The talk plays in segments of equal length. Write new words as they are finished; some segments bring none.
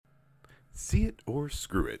See It or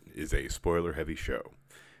Screw It is a spoiler-heavy show.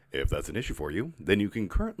 If that's an issue for you, then you can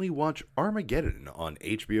currently watch Armageddon on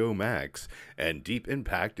HBO Max, and Deep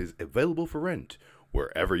Impact is available for rent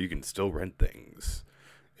wherever you can still rent things.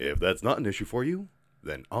 If that's not an issue for you,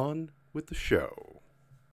 then on with the show.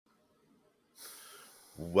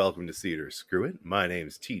 Welcome to See It or Screw It. My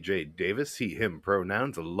name's TJ Davis, he, him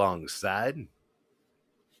pronouns alongside.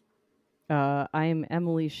 I'm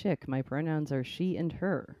Emily Schick. My pronouns are she and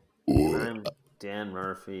her. I'm Dan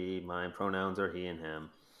Murphy. My pronouns are he and him.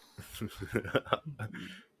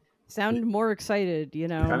 Sound more excited, you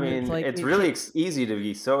know? I mean, like it's really easy to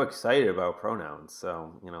be so excited about pronouns.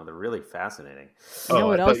 So, they're really fascinating. You know Oh,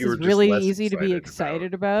 what I thought else you were is just really less easy to be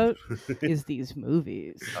excited excited about is these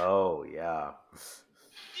movies. Oh, yeah. This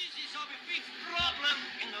is a big problem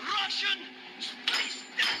in the Russian space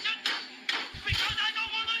station because I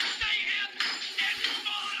don't want to stay here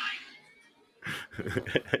anymore.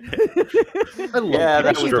 I love Yeah,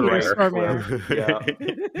 that Peter was Peter Stormare. Stormare.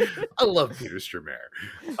 Yeah. I love Peter Stormare.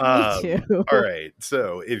 Me too. All right,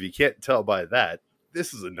 so if you can't tell by that,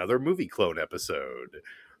 this is another movie clone episode.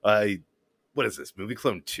 What is this? Movie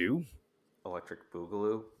clone 2 Electric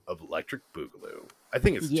Boogaloo. of Electric Boogaloo. I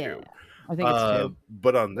think it's Yeah, 2. I think it's two.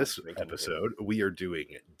 But on this Making it episode, we are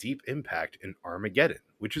doing Deep Impact and Armageddon,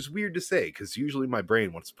 which is weird to say because usually my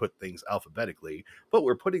brain wants to put things alphabetically, but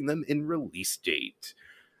we're putting them in release date.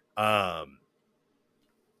 Yeah.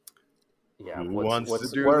 Who wants to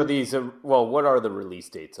do? What are these? What are the release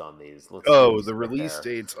dates on these? The release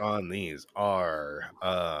dates on these are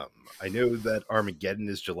I know that Armageddon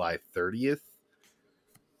is July 30th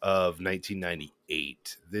of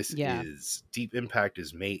 1998. This Yeah. is Deep Impact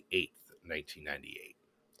is May 8th, 1998.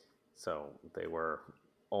 So they were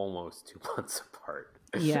almost 2 months apart.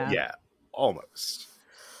 Yeah. Yeah, almost.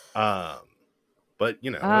 But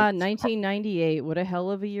 1998. What a hell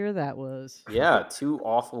of a year that was. Yeah, two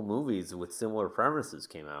awful movies with similar premises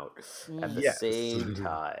came out at the Yes. same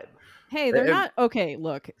time. Hey, they're And- not okay.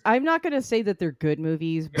 Look, I'm not going to say that they're good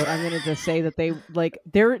movies, but I'm going to just say that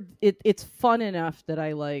it's fun enough that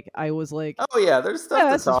I was like, Oh yeah, there's Yeah,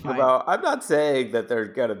 stuff this to is talk fine. about. I'm not saying that they're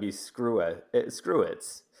gonna be screw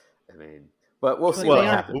its. I mean, but we'll see But what they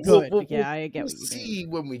aren't happens. good. Yeah, I get we'll what you see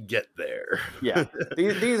when we get there. Yeah,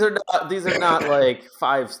 these are not like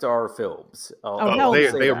 5-star films. Oh, hell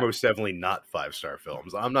they no. are most definitely not 5-star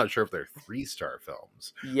films. I'm not sure if they're 3-star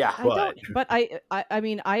films. Yeah, I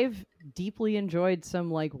mean, I've deeply enjoyed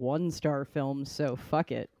some like 1-star films, so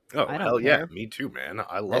fuck it. Oh, I don't hell yeah, care. me too, man.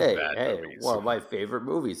 I love bad movies. one of my favorite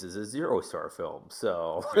movies is a 0-star film.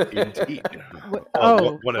 So Indeed.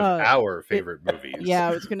 Oh, one of our favorite movies. Yeah,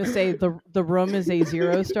 I was gonna say the Room is a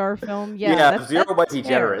 0-star film. Yeah, yeah, zero that's might be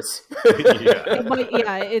fair. generous.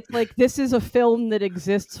 Yeah. It's like this is a film that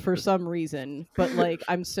exists for some reason, but like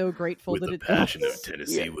I'm so grateful With that the it passion does. of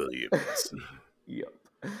Tennessee Yeah. Williams. Yep.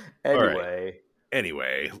 right.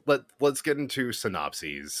 Anyway, let's get into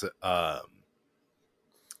synopses.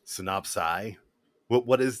 Synopsi.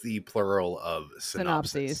 What is the plural of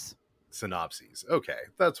synopsis? Synopses. Okay,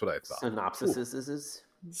 that's what I thought. Synopsis.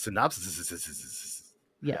 Synopsis.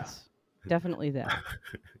 Yes, definitely that.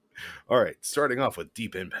 All right, starting off with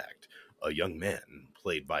Deep Impact. A young man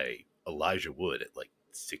played by Elijah Wood at like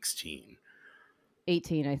 16.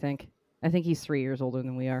 18, I think. I think he's 3 years older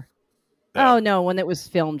than we are. No. Oh no, when it was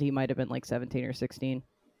filmed, he might have been like 17 or 16.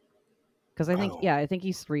 Because I think, Oh. I think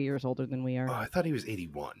he's 3 years older than we are. Oh, I thought he was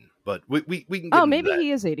 81, but we can get Oh, into maybe that.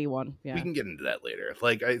 he is 81. Yeah. We can get into that later.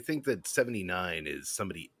 Like, I think that 79 is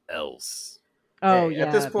somebody else. Oh, Hey, yeah.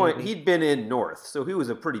 At this point, maybe. he'd been in North, so he was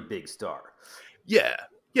a pretty big star. Yeah.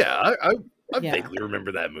 I Yeah. vaguely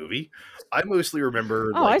remember that movie. I mostly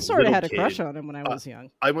remember. Oh, like, I sort of little had a kid- crush on him when I was young.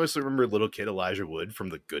 I mostly remember little kid Elijah Wood from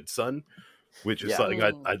The Good Son, which is Yeah. something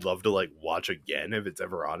Mm. I'd love to like watch again if it's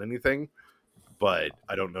ever on anything. But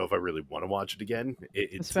I don't know if I really want to watch it again.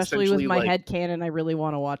 It's Especially with essentially my like, headcanon, I really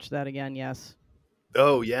want to watch that again. Yes.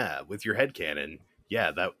 oh yeah, with your headcanon,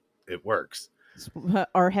 yeah, that it works.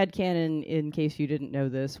 Our headcanon, in case you didn't know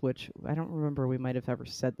this, which I don't remember, we might have ever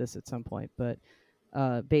said this at some point, but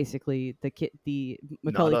basically the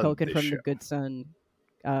Macaulay Not on Culkin this from show. The Good Son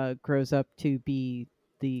grows up to be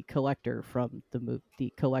the collector from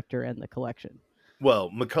the collector and the collection. Well,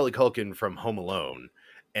 Macaulay Culkin from Home Alone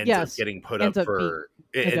ends up Yes, getting put ends up up for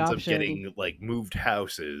ends up adoption. getting like moved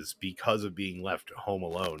houses because of being left home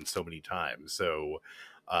alone so many times. So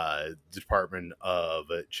Department of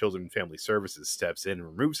Children and Family Services steps in and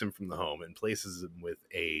removes him from the home and places him with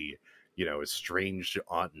a estranged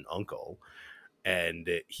aunt and uncle. And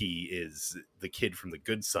he is the kid from The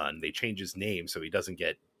Good Son. They change his name so he doesn't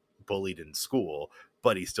get bullied in school,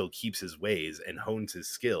 but he still keeps his ways and hones his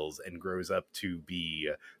skills and grows up to be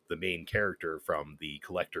the main character from the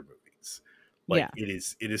Collector movies. Like, Yeah.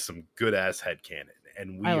 it is some good ass headcanon,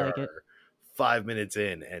 and we I like are it. 5 minutes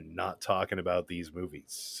in and not talking about these movies.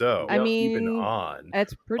 So I moving mean, on,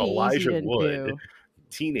 it's pretty easy Elijah to Wood, do.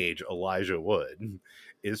 teenage Elijah Wood,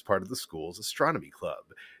 is part of the school's astronomy club,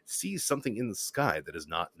 sees something in the sky that is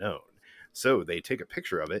not known. So they take a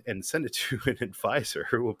picture of it and send it to an advisor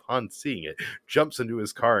who, upon seeing it, jumps into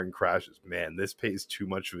his car and crashes. Man, this pays too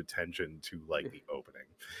much of attention to, like, the opening.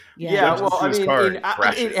 Yeah, Jumps well, into I his mean, car and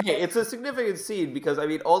crashes. hey, it's a significant scene because, I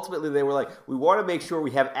mean, ultimately they were like, we want to make sure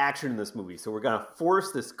we have action in this movie, so we're going to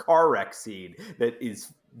force this car wreck scene that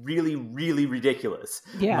is really, really ridiculous.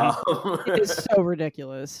 Yeah, it is so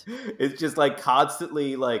ridiculous. It's just like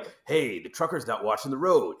constantly like, hey, the trucker's not watching the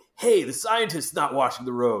road. Hey, the scientist's not watching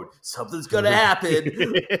the road. Something's going to happen.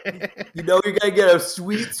 You know you're going to get a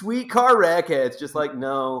sweet, sweet car wreck. And it's just like,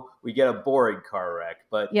 no, we get a boring car wreck.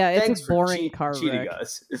 But Yeah, it's thanks a for boring car cheating wreck.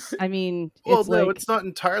 us. I mean, Well, it's no, like, it's not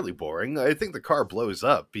entirely boring. I think the car blows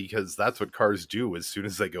up because that's what cars do as soon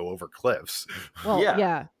as they go over cliffs. well, Yeah.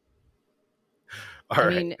 yeah. All I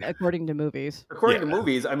right. mean, according to movies. According to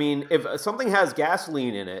movies, I mean, if something has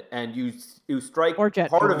gasoline in it and you strike Or jet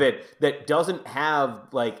part fuel. of it that doesn't have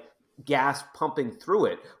like gas pumping through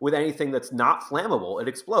it with anything that's not flammable, it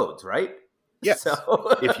explodes, right? Yes.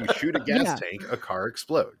 So If you shoot a gas Yeah. tank, a car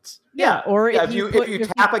explodes. yeah, or yeah, if you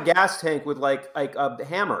tap a gas tank with like a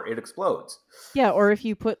hammer, it explodes. Yeah, or if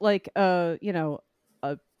you put like a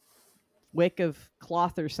wick of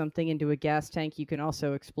cloth or something into a gas tank, you can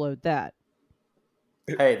also explode that.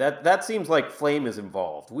 Hey, that seems like flame is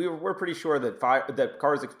involved. We're pretty sure that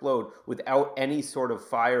cars explode without any sort of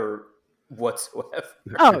fire whatsoever.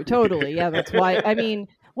 Oh, totally. Yeah, that's why. I mean,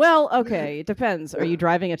 well, okay, it depends. Are you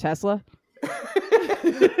driving a Tesla?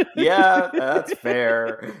 Yeah, that's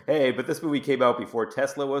fair. Hey, but this movie came out before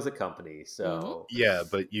Tesla was a company, so Yeah,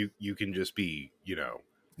 but you can just be,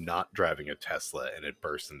 not driving a Tesla and it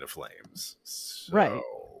bursts into flames. So... Right.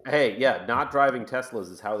 Hey, yeah, not driving Teslas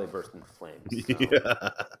is how they burst into flames. So. Yeah.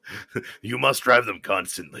 You must drive them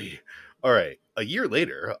constantly. All right. A year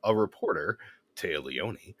later, a reporter, Taya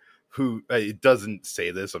Leone, who it doesn't say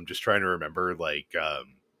this, I'm just trying to remember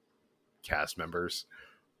cast members.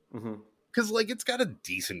 Because it's got a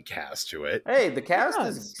decent cast to it. Hey, the cast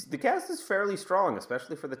is fairly strong,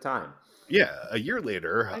 especially for the time. Yeah, a year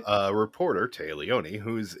later, a reporter, Taya Leone,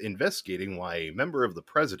 who's investigating why a member of the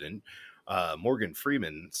president, Morgan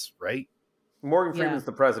Freeman's, right? Morgan Freeman's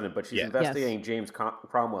the president, but she's Yeah. investigating James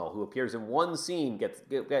Cromwell, who appears in one scene, gets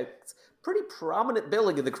pretty prominent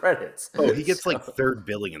billing in the credits. Oh, he gets third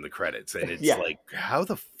billing in the credits, and it's Yeah. like, how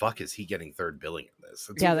the fuck is he getting third billing in this?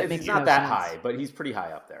 Yeah, that It's makes not no that sense. high, but he's pretty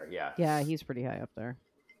high up there. Yeah. Yeah, he's pretty high up there.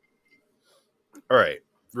 All right.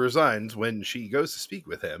 Resigns when she goes to speak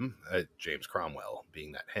with him, James Cromwell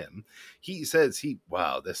being that him. He says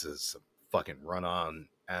wow, this is some fucking run-on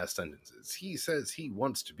ass sentences. He says he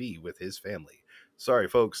wants to be with his family. Sorry,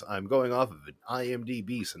 folks, I'm going off of an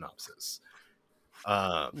IMDb synopsis.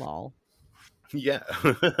 Lol. Yeah.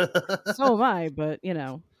 So am I, but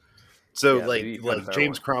So, Yeah, maybe you found a better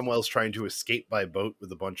James one. Cromwell's trying to escape by boat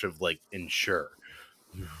with a bunch of, insure.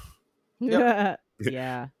 Yep.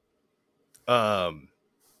 Yeah.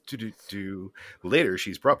 Later,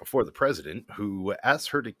 she's brought before the president, who asks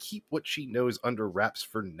her to keep what she knows under wraps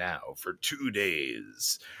for now, for 2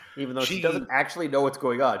 days. Even though she doesn't actually know what's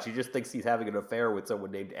going on. She just thinks he's having an affair with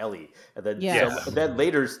someone named Ellie. And then, and then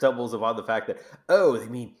later stumbles upon the fact that, they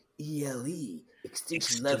mean ELE,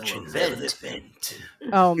 Extinction Level Event.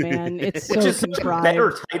 Oh, man, it's so Which is contrived. such a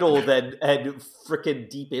better title than frickin'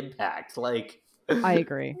 Deep Impact. I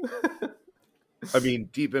agree. I mean,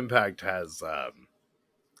 Deep Impact has a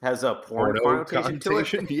porn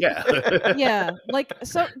connotation to it. Yeah. Yeah,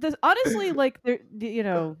 honestly,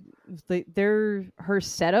 her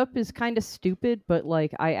setup is kind of stupid, but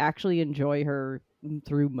I actually enjoy her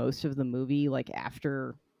through most of the movie.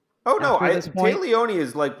 After. Oh no, Taya Leone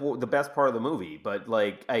is the best part of the movie, but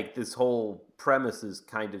this whole premise is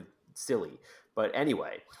kind of silly. But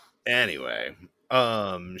anyway,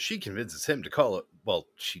 she convinces him to call it. Well,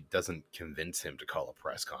 she doesn't convince him to call a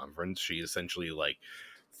press conference. She essentially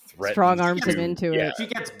threatens. Strong arms him into it. She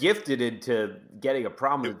gets gifted into getting a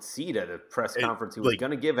prominent seat at a press conference he was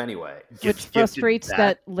going to give anyway, which frustrates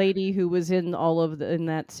that lady who was in in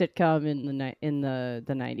that sitcom in the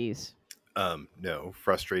 90s. No,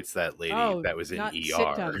 frustrates that lady that was in ER.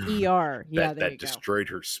 Sitcom, ER. Yeah, that destroyed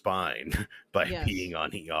her spine by being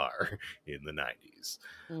on ER in the 90s.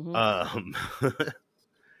 Mm-hmm.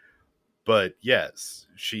 But yes,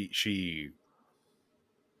 she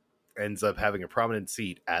ends up having a prominent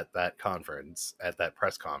seat at that conference, at that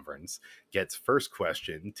press conference, gets first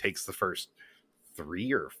question, takes the first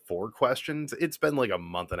 3 or 4 questions. It's been like a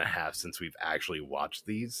month and a half since we've actually watched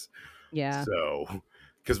these. Yeah. So,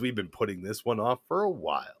 because we've been putting this one off for a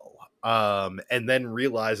while. And then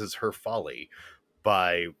realizes her folly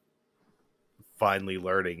by finally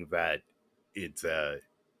learning that it's a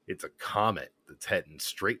comet that's heading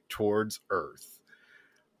straight towards Earth.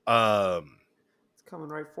 It's coming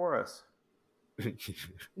right for us.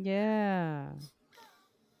 Yeah.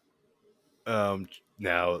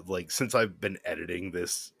 Now, like, since I've been editing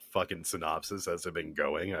this fucking synopsis as I've been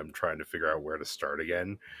going, I'm trying to figure out where to start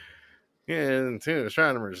again. And two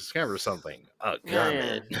astronomers discover something, a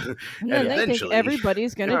comet. And And then they think eventually,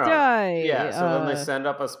 everybody's gonna No. Yeah. Yeah, so then they send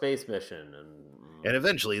up a space mission, and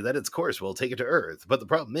eventually that its course will take it to Earth. But the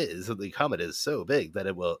problem is that the comet is so big that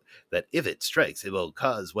that if it strikes, it will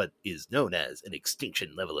cause what is known as an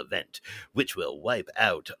extinction level event, which will wipe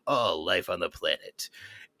out all life on the planet.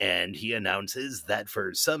 And he announces that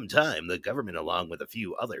for some time, the government, along with a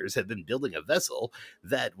few others, have been building a vessel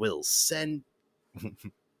that will send...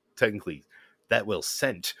 technically, that will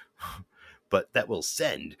send...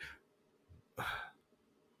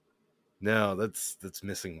 No, that's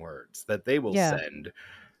missing words. That they will send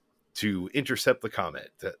to intercept the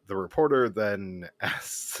comet. The reporter then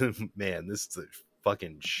asks him, man, this is a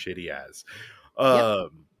fucking shitty ass.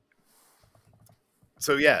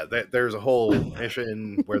 So yeah, there's a whole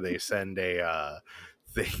mission where they send a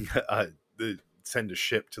send a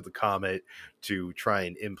ship to the comet to try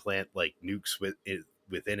and implant like nukes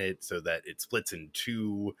within it so that it splits in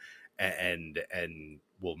two and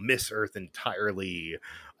will miss Earth entirely.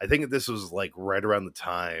 I think this was like right around the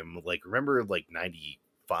time, like, remember like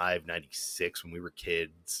 95, 96 when we were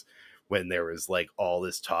kids, when there was like all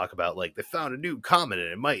this talk about like they found a new comet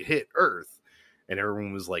and it might hit Earth, and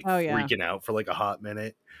everyone was like freaking out for like a hot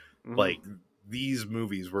minute. Mm-hmm. Like, these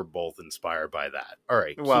movies were both inspired by that. All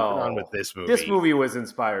right, well, keeping on with this movie. This movie was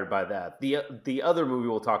inspired by that. The other movie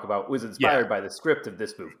we'll talk about was inspired by the script of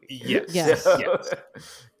this movie. Yes. Yes. Yes.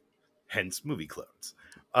 Hence movie clones.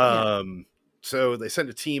 So they send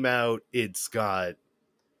a team out. It's got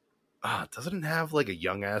doesn't it have like a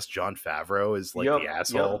young ass Jon Favreau as like the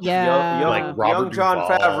asshole? Like Robert young Jon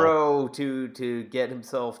Duvall. Favreau to get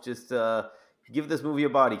himself just give this movie a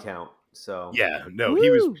body count. So yeah, no, he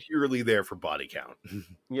was purely there for body count.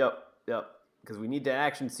 Yep. Because we need the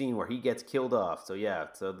action scene where he gets killed off. So yeah,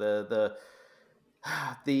 so the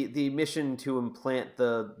mission to implant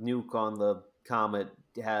the nuke on the comet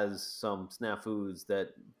has some snafus that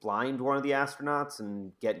blind one of the astronauts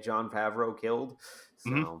and get Jon Favreau killed.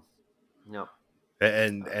 So, yep.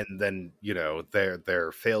 And then, you know,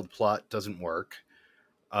 their failed plot doesn't work.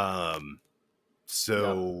 Elijah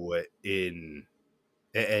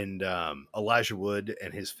Wood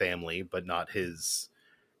and his family, but not his,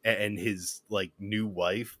 and his like new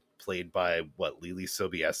wife, played by Lily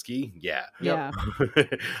Sobieski. Yeah.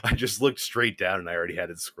 I just looked straight down and I already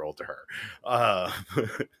had it scrolled to her.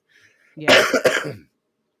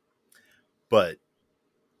 But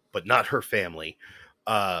not her family.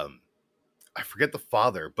 I forget the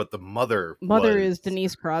father, but the mother is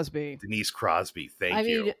Denise Crosby. Denise Crosby, thank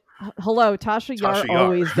you. I mean, hello, Tasha Yar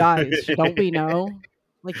always dies. Don't we know?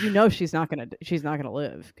 Like, you know, she's not gonna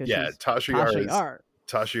live. Yeah, she's Tasha Yar.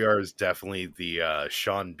 Tasha Yar is definitely the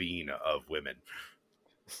Sean Bean of women.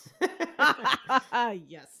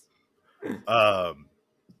 Yes.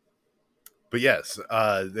 But yes,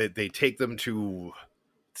 they take them to.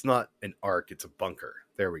 It's not an ark; it's a bunker.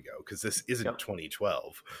 There we go. Because this isn't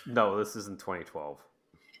 2012. No, this isn't 2012.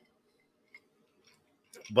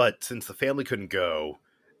 But since the family couldn't go,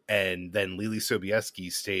 and then Lily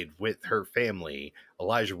Sobieski stayed with her family,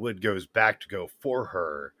 Elijah Wood goes back to go for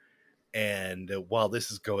her. And while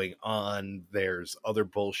this is going on, there's other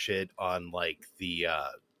bullshit on like the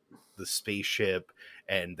spaceship,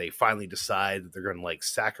 and they finally decide that they're going to like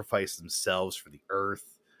sacrifice themselves for the Earth.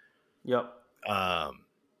 Yep.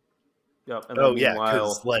 And oh yeah,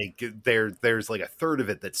 because like there's like a third of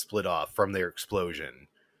it that's split off from their explosion,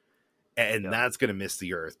 and that's going to miss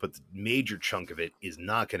the Earth, but the major chunk of it is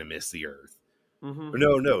not going to miss the Earth.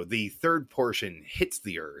 Mm-hmm. No, the third portion hits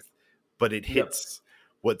the Earth, but it hits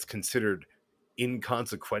what's considered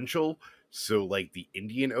inconsequential, so like the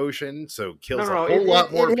Indian Ocean, so kills a whole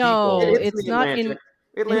lot more people. No, it's not in.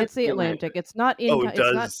 It's the Atlantic. It's not in. Oh, it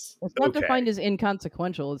does. It's not defined as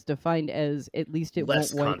inconsequential. It's defined as at least it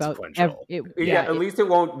less won't wipe out. At least it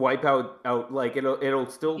won't wipe out. Like it'll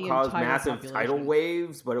still cause massive tidal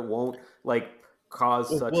waves, but it won't like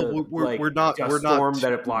cause such a we're not storm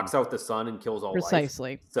that it blocks out the sun and kills all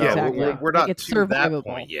Precisely. life. So, Exactly. We're Like, not it's to that survivable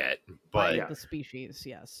point yet, by but the species.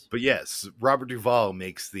 Yes. But yes, Robert Duvall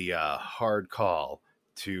makes the hard call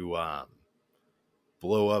to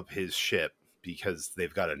blow up his ship because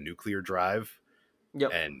they've got a nuclear drive,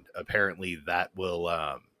 and apparently that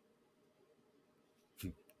will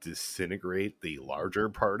disintegrate the larger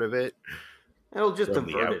part of it. It'll just from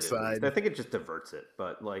the divert it. outside. I think it just diverts it,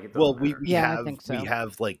 but like it doesn't Well, matter. I think so. we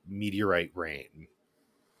have like meteorite rain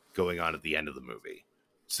going on at the end of the movie,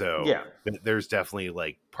 so there's definitely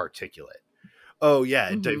like particulate. Oh yeah,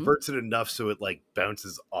 it diverts it enough so it like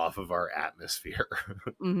bounces off of our atmosphere.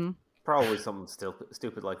 Probably something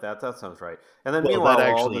stupid like that. That sounds right. And then well, meanwhile, that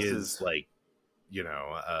all actually this is like,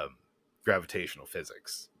 gravitational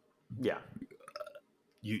physics. Yeah.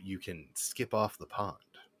 You can skip off the pond.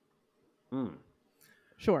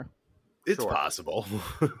 Sure. It's possible.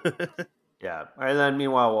 Yeah. And then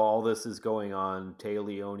meanwhile, while all this is going on, Téa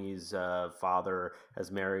Leoni's father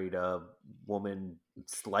has married a woman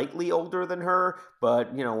slightly older than her,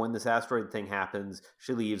 but when this asteroid thing happens,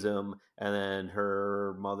 she leaves him, and then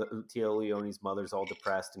her mother, Téa Leoni's mother's all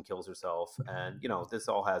depressed and kills herself, and this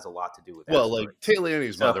all has a lot to do with like Téa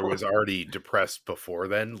Leoni's mother was already depressed before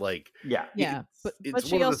then. Like but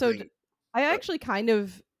she also I actually kind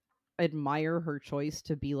of admire her choice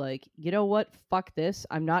to be like, you know what, fuck this,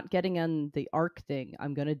 I'm not getting on the arc thing,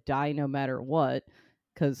 I'm gonna die no matter what,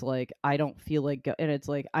 because like I don't feel like and it's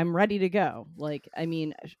like I'm ready to go. Like, I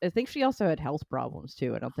mean, I think she also had health problems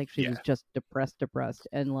too. I don't think she was just depressed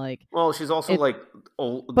and like, well, she's also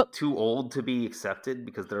too old to be accepted,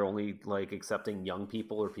 because they're only like accepting young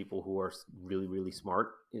people or people who are really, really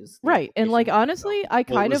smart. Right. And like, honestly, I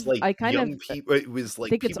kind of people, it was like,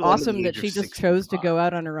 think it's awesome that she just chose to go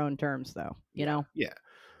out on her own terms, though. You know? Yeah.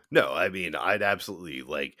 No, I mean, I'd absolutely,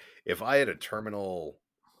 like, if I had a terminal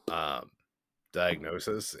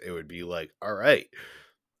diagnosis, it would be like, all right,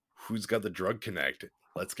 who's got the drug connect?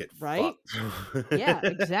 Let's get fucked. Yeah,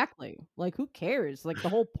 exactly. Like, who cares? Like, the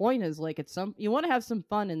whole point is like, it's you want to have some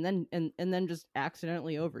fun and then just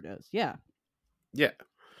accidentally overdose. Yeah.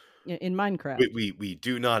 In Minecraft, we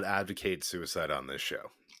do not advocate suicide on this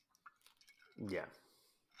show. Yeah,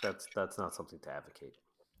 that's not something to advocate.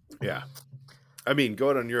 Yeah, I mean,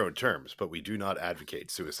 go out on your own terms, but we do not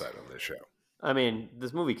advocate suicide on this show. I mean,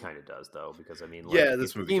 this movie kind of does, though, because I mean, like,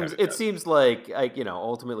 this movie seems like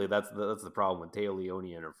ultimately that's the problem with Téa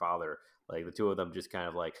Leoni and her father. Like, the two of them just kind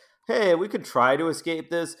of like, hey, we could try to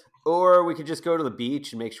escape this, or we could just go to the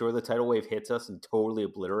beach and make sure the tidal wave hits us and totally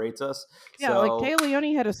obliterates us. Yeah, like Téa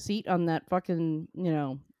Leoni had a seat on that fucking,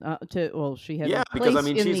 she had because I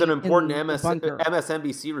mean, she's an important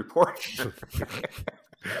MSNBC reporter.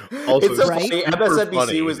 Also, it's so funny.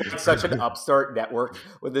 MSNBC was like such an upstart network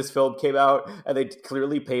when this film came out, and they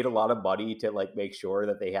clearly paid a lot of money to like make sure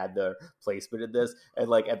that they had the placement in this. And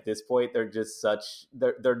like at this point, they're just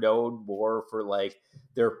they're known more for like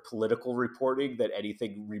their political reporting than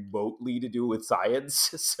anything remotely to do with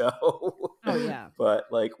science. So, but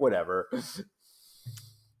like whatever.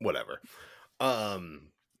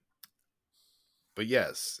 But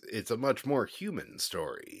yes, it's a much more human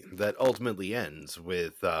story that ultimately ends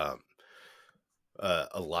with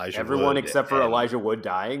Elijah Everyone Wood except for Elijah Wood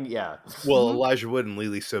dying, Well, Elijah Wood and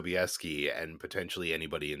Lily Sobieski and potentially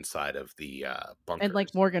anybody inside of the bunker. And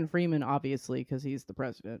like Morgan Freeman, obviously, because he's the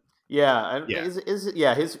president. Yeah, he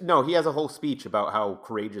has a whole speech about how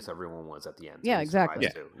courageous everyone was at the end. Yeah, exactly.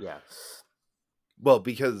 Yeah. Well,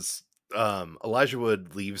 because Elijah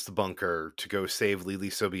Wood leaves the bunker to go save Lily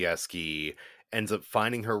Sobieski, ends up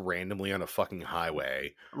finding her randomly on a fucking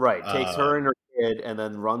highway. Right, takes her and her kid, and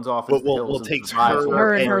then runs off into the hills. Takes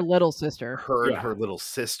her and her little sister. And her little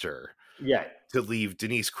sister. Yeah. To leave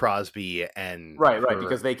Denise Crosby and right,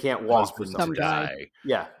 because they can't walk for some guy.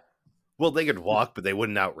 Yeah. Well, they could walk, but they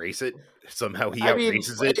wouldn't outrace it. Somehow he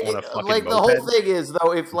outraces it on a fucking like moped. The whole thing is,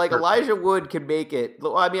 though, if like Elijah Wood can make it,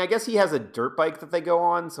 I mean, I guess he has a dirt bike that they go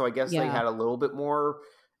on, so I guess they had a little bit more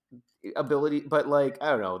ability. But like,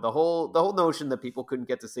 I don't know, the whole notion that people couldn't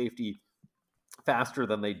get to safety faster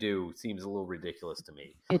than they do seems a little ridiculous to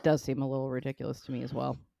me. It does seem a little ridiculous to me as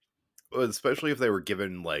well. Especially if they were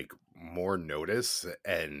given like more notice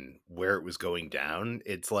and where it was going down.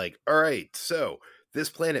 It's like, all right, so this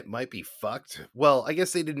planet might be fucked. Well, I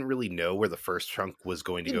guess they didn't really know where the first chunk was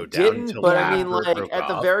going to go down until but I mean, like at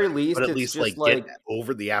the very least, but at it's least just like get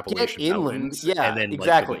over the Appalachian Mountains, and then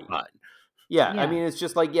exactly. Like, fine. Yeah, I mean, it's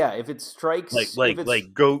just like if it strikes,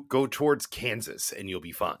 like go towards Kansas and you'll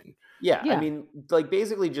be fine. Yeah, I mean, like,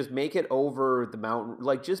 basically just make it over the mountain.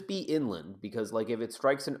 Like, just be inland, because, like, if it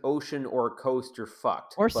strikes an ocean or a coast, you're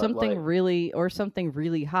fucked. Or But, something like,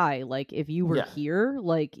 really high. Like, if you were here,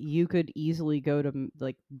 like, you could easily go to,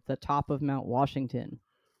 like, the top of Mount Washington.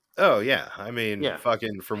 Oh, yeah. I mean,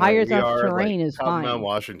 fucking from higher where we are, terrain like, is top of fine. Mount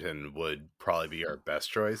Washington would probably be our best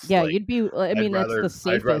choice. Yeah, like, you'd be, I mean, that's the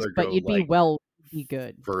safest, but you'd be be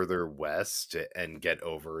good. Further west and get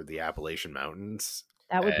over the Appalachian Mountains.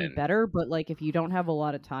 That would be better, but, like, if you don't have a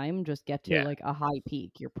lot of time, just get to, Yeah. like, a high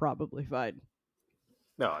peak. You're probably fine.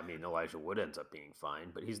 No, I mean, Elijah Wood ends up being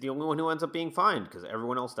fine, but he's the only one who ends up being fine because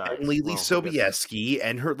everyone else dies. And Lily Sobieski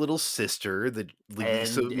and her little sister, Lily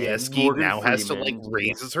Sobieski, Morgan now Freeman, has to, like,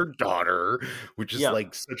 raise her daughter, which is,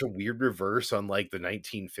 like, such a weird reverse on, like, the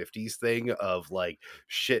 1950s thing of, like,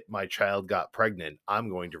 shit, my child got pregnant. I'm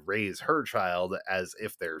going to raise her child as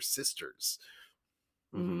if they're sisters.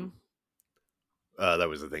 Mm-hmm. That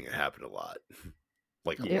was the thing that happened a lot.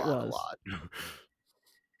 Like, a lot.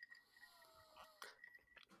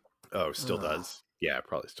 Oh, still does? Yeah,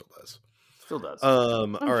 probably still does. Still does. All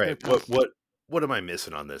right. What am I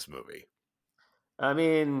missing on this movie? I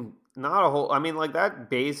mean, not a whole. I mean, like, that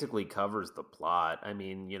basically covers the plot. I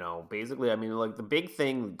mean, you know, basically, I mean, like, the big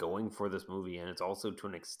thing going for this movie, and it's also to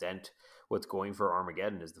an extent what's going for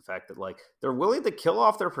Armageddon, is the fact that, like, they're willing to kill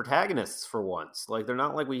off their protagonists for once. Like, they're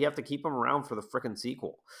not like, we have to keep them around for the frickin'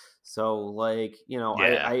 sequel. So, like, you know,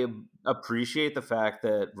 I appreciate the fact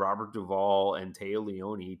that Robert Duvall and Téa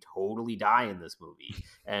Leoni totally die in this movie.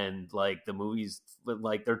 And, like, the movie's,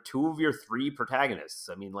 like, they're two of your three protagonists.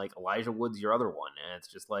 I mean, like, Elijah Wood's your other one. And it's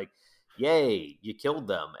just like, yay, you killed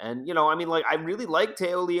them. And, you know, I mean, like, I really like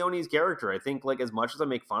Téa Leoni's character. I think, like, as much as I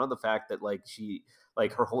make fun of the fact that, like, she,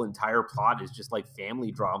 like, her whole entire plot is just, like,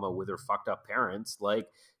 family drama with her fucked up parents, like,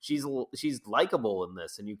 she's likable in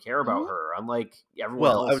this, and you care about her, unlike everyone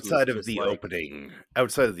else. Well, outside of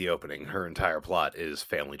the opening, her entire plot is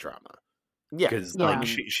family drama. Yeah, because like,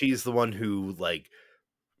 she's the one who, like,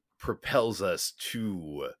 propels us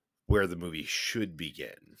to where the movie should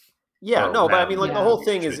begin. Yeah, no, but I mean, like, the whole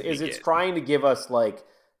thing is it's trying to give us, like,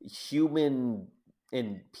 human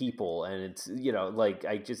and people, and it's, you know, like,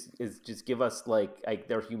 just give us, like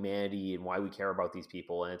their humanity and why we care about these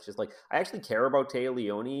people. And it's just like, I actually care about Téa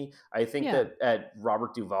Leoni. I think that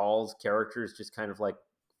Robert Duvall's character is just kind of, like,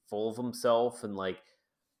 full of himself, and, like,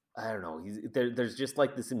 I don't know, there's just,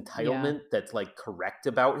 like, this entitlement that's, like, correct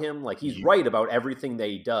about him. Like, he's right about everything that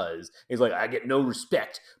he does. He's like, I get no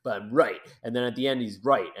respect, but I'm right. And then at the end, he's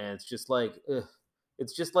right. And it's just like, ugh.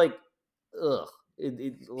 It's just like, ugh.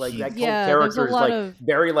 Like, that character is, like,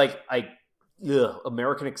 very, like,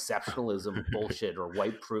 American exceptionalism bullshit or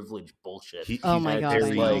white privilege bullshit. Oh my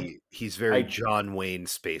god! He's very John Wayne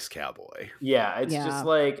space cowboy. Yeah, it's just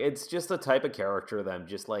like, it's just the type of character that I'm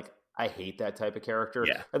just like, I hate that type of character.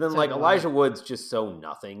 Yeah. And then, like, Elijah Wood's just so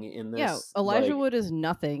nothing in this. Yeah, Elijah Wood is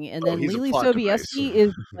nothing. And then Lily Sobieski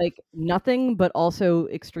is, like, nothing, but also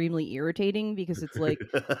extremely irritating, because it's like,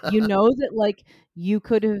 you know that, like, you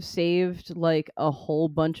could have saved, like, a whole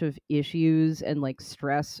bunch of issues and, like,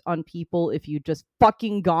 stress on people if you just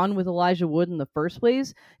fucking gone with Elijah Wood in the first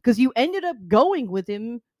place, because you ended up going with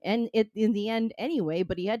him and in the end anyway,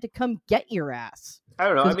 but he had to come get your ass. I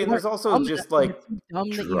don't know. I mean, there's also just, like, dumb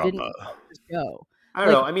that you didn't just go. I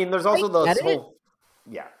don't know. I mean, there's also the whole,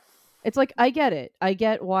 It's like, I get it. I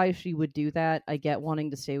get why she would do that. I get wanting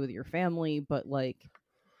to stay with your family, but, like,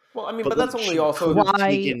 well, I mean, but that's only also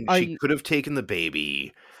she could have taken the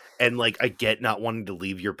baby, and, like, I get not wanting to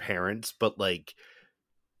leave your parents, but, like,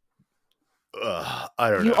 I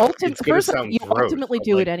don't know. It's gonna sound gross, ultimately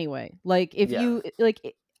do it anyway. Like, if you, like,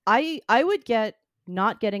 I would get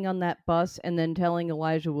not getting on that bus and then telling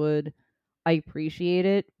Elijah Wood, I appreciate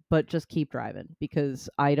it, but just keep driving, because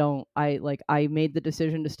I made the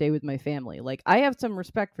decision to stay with my family. Like, I have some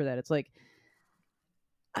respect for that. It's like,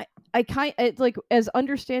 it's like, as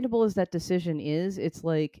understandable as that decision is, it's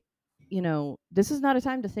like, you know, this is not a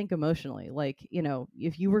time to think emotionally. Like, you know,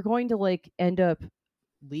 if you were going to, like, end up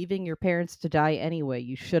leaving your parents to die anyway,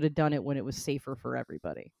 you should have done it when it was safer for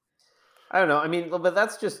everybody. I don't know. I mean, but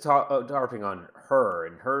that's just harping on her,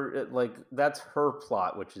 and her, like, that's her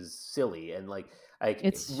plot, which is silly, and, like,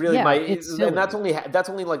 it's really and that's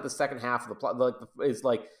only like the second half of the plot. Like, is,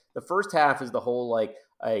 like, the first half is the whole, like,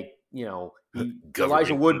 you know,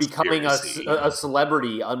 Elijah Wood becoming a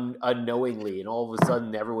celebrity unknowingly, and all of a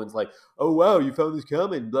sudden everyone's like, oh wow, you found this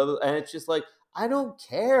coming, blah, blah, and it's just like, I don't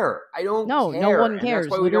care. No care. one And cares.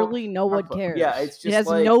 that's why Literally no one cares. Yeah, it's just it has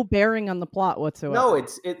like, no bearing on the plot whatsoever. No,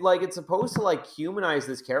 it's supposed to like humanize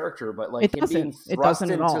this character, but like him being thrust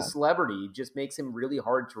into celebrity just makes him really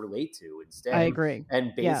hard to relate to instead. I agree.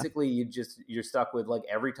 And basically you're stuck with like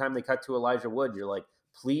every time they cut to Elijah Wood, you're like,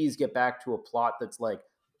 please get back to a plot that's like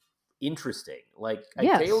interesting. Like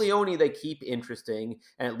Kay Leone they keep interesting,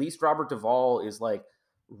 and at least Robert Duvall is like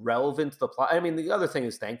relevant to the plot. I mean, the other thing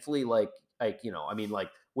is thankfully like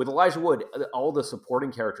with Elijah Wood, all the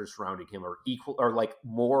supporting characters surrounding him are equal, or like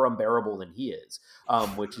more unbearable than he is,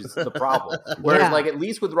 which is the problem. Whereas like at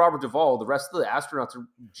least with Robert Duvall, the rest of the astronauts are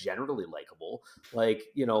generally likable. Like,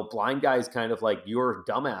 blind guy is kind of like, you're a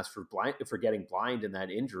dumbass for getting blind in that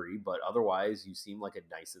injury, but otherwise you seem like a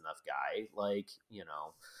nice enough guy. Like,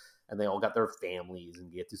 and they all got their families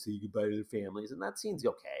and get to say goodbye to their families, and that seems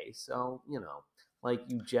okay. So, like,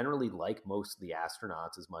 you generally like most of the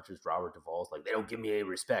astronauts as much as Robert Duvall's like, they don't give me any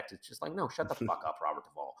respect. It's just like, no, shut the fuck up, Robert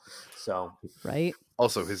Duvall. So, right.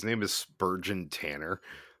 Also, his name is Spurgeon Tanner.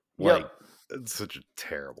 Like, it's such a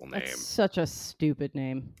terrible name. That's such a stupid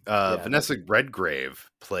name. Vanessa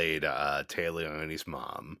Redgrave played Téa Leone's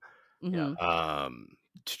mom. Mm-hmm.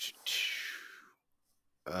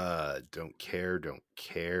 Don't care.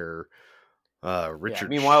 Richard.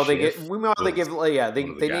 Meanwhile, they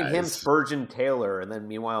name him Spurgeon Taylor, and then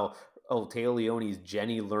meanwhile, Téa Leone's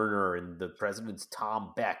Jenny Lerner, and the president's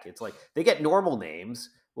Tom Beck. It's like they get normal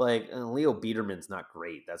names. Like Leo Biederman's not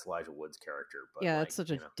great. That's Elijah Wood's character. But that's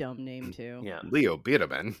such a dumb name too. Yeah, Leo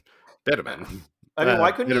Biederman. I mean,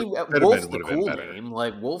 why couldn't he? Wolf's the cool name.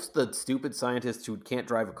 Like Wolf's the stupid scientist who can't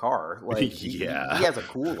drive a car. Like he has a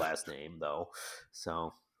cool last name though.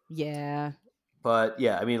 So yeah. But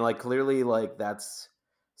yeah, I mean, like clearly, like that's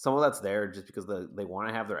some of that's there just because they want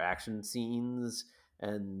to have their action scenes,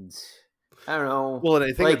 and I don't know. Well, and I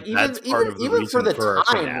think like that's part of the reason for our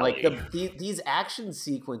finale. Like these action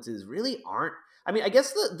sequences really aren't. I mean, I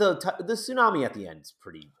guess the tsunami at the end is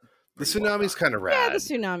pretty. The tsunami's kind of rad. Yeah, the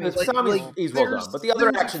tsunami is well done, but the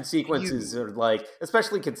other action sequences are like,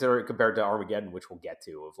 especially compared to Armageddon, which we'll get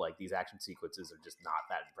to, of like these action sequences are just not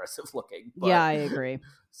that impressive looking. But, yeah, I agree.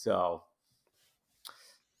 So.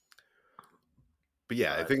 But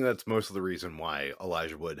yeah, I think that's most of the reason why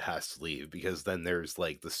Elijah Wood has to leave, because then there's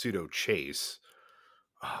like the pseudo chase.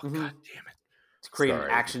 Oh, God damn it. To create an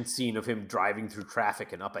action scene of him driving through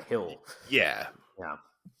traffic and up a hill. Yeah. Yeah.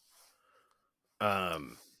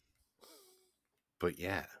 But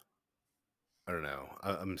yeah. I don't know.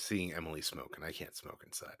 I'm seeing Emily smoke, and I can't smoke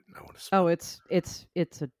inside. I want to smoke. Oh, it's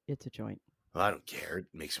a joint. Well, I don't care. It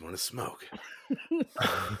makes me want to smoke.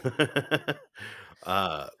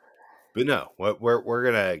 But no, we're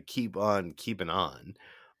gonna keep on keeping on.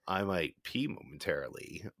 I might pee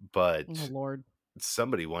momentarily, but oh Lord,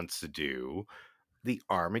 somebody wants to do the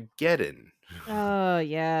Armageddon. Oh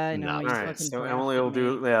yeah, I know. All right, so Emily will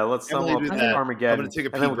do. Yeah, let's sum up Armageddon. I'm gonna take a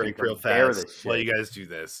pee break real fast while you guys do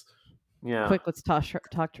this. Yeah, quick. Let's talk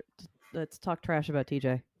trash about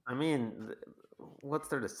TJ. I mean, what's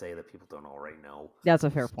there to say that people don't already know? That's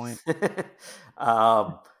a fair point.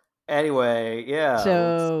 Anyway, yeah.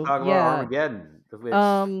 So let's talk about Armageddon. Which...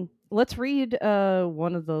 let's read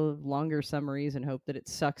one of the longer summaries and hope that it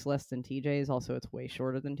sucks less than TJ's. Also, it's way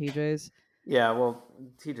shorter than TJ's. Yeah, well,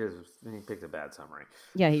 he picked a bad summary.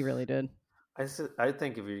 Yeah, he really did. I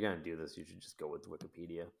think if you're gonna do this, you should just go with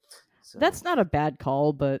Wikipedia. So. That's not a bad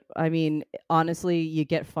call, but I mean, honestly, you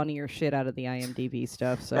get funnier shit out of the IMDb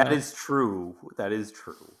stuff. So that is true.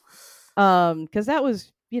 Because that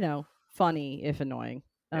was, funny if annoying.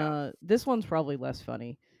 Yeah. This one's probably less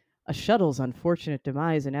funny. A shuttle's unfortunate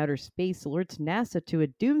demise in outer space alerts NASA to a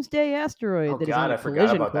doomsday asteroid that is on a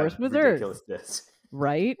collision course with Earth.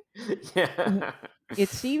 Right? Yeah. It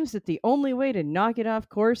seems that the only way to knock it off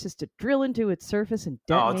course is to drill into its surface and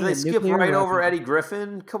detonate did they skip right over Eddie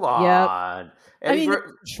Griffin? Come on. Yep.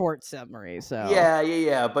 Short summary, so.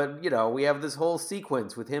 Yeah. But, we have this whole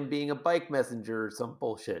sequence with him being a bike messenger or some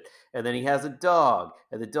bullshit. And then he has a dog,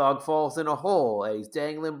 and the dog falls in a hole, and he's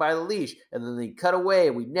dangling by the leash. And then they cut away.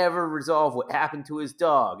 We never resolve what happened to his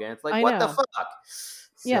dog. And it's like, what the fuck?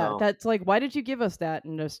 Yeah, that's like, why did you give us that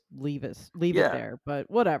and just leave it there? But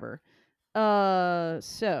whatever. But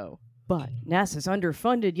NASA's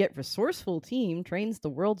underfunded yet resourceful team trains the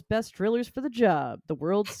world's best drillers for the job. The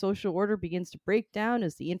world's social order begins to break down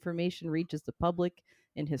as the information reaches the public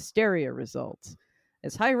and hysteria results.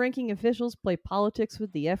 As high-ranking officials play politics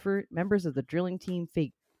with the effort, members of the drilling team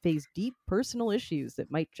face deep personal issues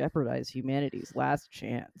that might jeopardize humanity's last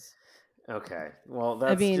chance. Okay, well,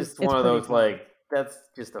 that's just one of those, like, that's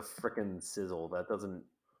just a frickin' sizzle. That doesn't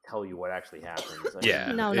tell you what actually happens.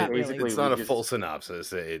 No, not really. It's not a full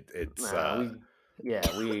synopsis. Well, the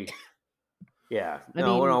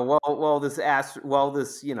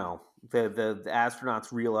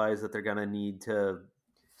astronauts realize that they're gonna need to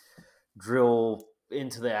drill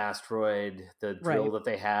into the asteroid. The drill that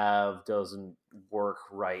they have doesn't work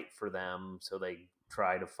right for them, so they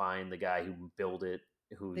try to find the guy who built it,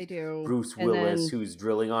 who's Bruce Willis, who's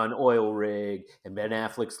drilling on oil rig, and Ben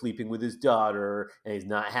Affleck sleeping with his daughter, and he's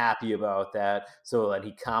not happy about that. So then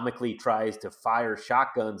he comically tries to fire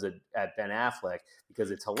shotguns at Ben Affleck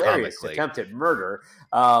because it's hilarious. Attempted murder.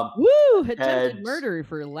 Attempted murder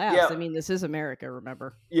for laughs. Yeah. I mean, this is America,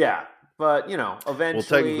 remember? Yeah, but eventually. Well,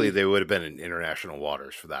 technically, they would have been in international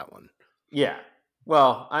waters for that one. Yeah.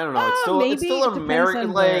 Well, I don't know. It's still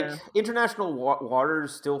American. Like international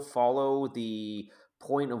waters still follow the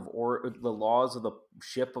point of the laws of the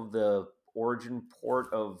ship of the origin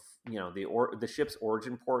port of the ship's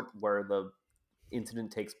origin port where the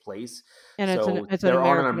incident takes place. And they're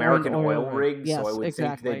on an American oil rig, yes, so I would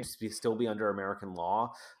think they'd still be under American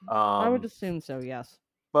law. I would assume so. Yes.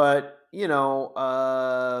 But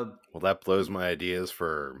well, that blows my ideas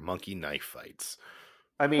for monkey knife fights.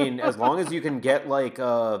 I mean, as long as you can get like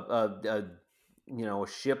a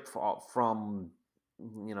ship from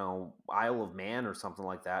Isle of Man or something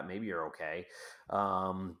like that, maybe you're okay.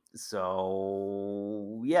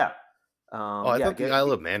 So yeah. I thought the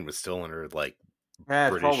Isle of Man was still under like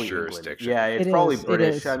British jurisdiction. Yeah, it's probably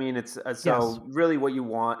British. I mean, it's really what you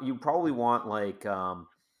want. You probably want like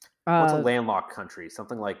what's a landlocked country?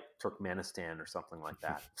 Something like Turkmenistan or something like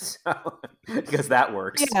that. So, because that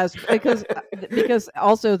works. Yes, because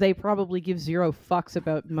also they probably give zero fucks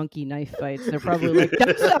about monkey knife fights. They're probably like,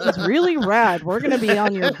 that sounds really rad. We're going to be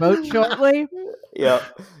on your boat shortly. Yeah.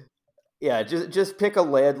 Yeah, just pick a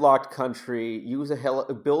landlocked country,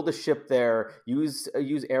 build a ship there, use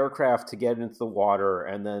aircraft to get into the water,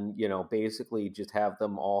 and then basically just have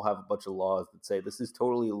them all have a bunch of laws that say this is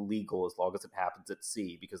totally illegal as long as it happens at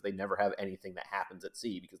sea, because they never have anything that happens at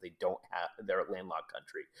sea because they're a landlocked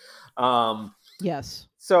country. Yes.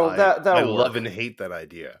 So I love and hate that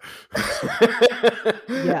idea.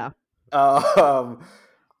 Yeah.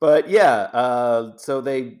 But yeah, so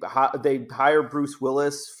they hire Bruce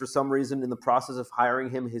Willis. For some reason, in the process of hiring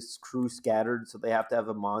him, his crew scattered, so they have to have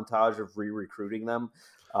a montage of re-recruiting them.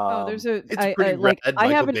 There's a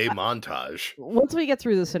Michael Bay montage. Once we get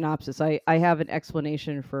through the synopsis, I have an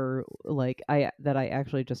explanation for that I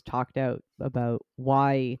actually just talked out about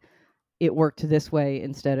why it worked this way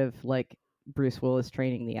instead of like Bruce Willis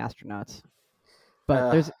training the astronauts.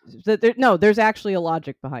 But there's actually a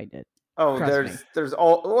logic behind it. Oh, there's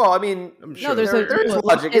all. Well, I mean, I'm sure there's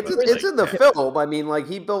logic. It's in the film. I mean, like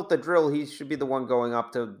he built the drill. He should be the one going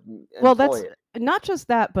up to. Well, that's not just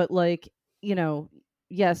that, but like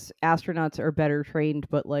yes, astronauts are better trained,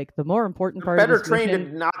 but like the more important part, better trained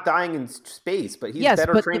at not dying in space, but he's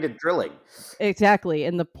better trained at drilling. Exactly,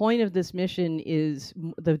 and the point of this mission is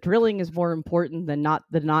the drilling is more important than not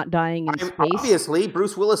dying in space. Obviously,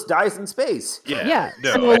 Bruce Willis dies in space. Yeah.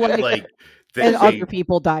 No, so, and other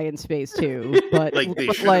people die in space too, but like they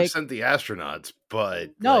should have sent the astronauts, but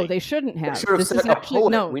no, they shouldn't have. This is actually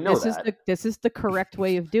we know this is the correct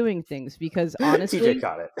way of doing things because honestly, TJ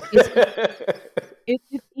got it.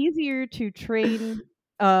 It's easier to train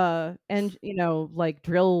and like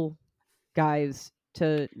drill guys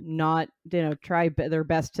to not try their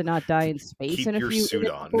best to not die in space. Keep in a your few suit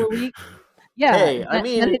on. weeks. Yeah, hey, I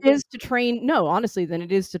mean, than it is to train. No, honestly, than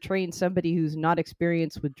it is to train somebody who's not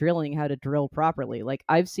experienced with drilling how to drill properly. Like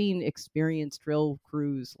I've seen experienced drill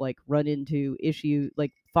crews like run into issues,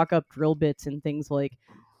 like fuck up drill bits and things like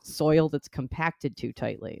soil that's compacted too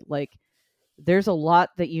tightly. Like there's a lot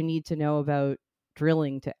that you need to know about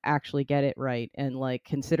drilling to actually get it right. And like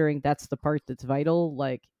considering that's the part that's vital,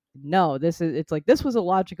 like no, this was a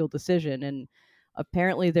logical decision. And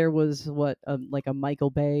apparently there was like a Michael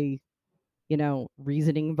Bay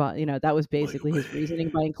reasoning, but that was basically his reasoning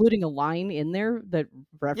by including a line in there that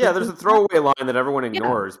references. Yeah, there's a throwaway line that everyone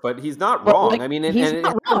ignores, but he's not wrong. Like, I mean, he's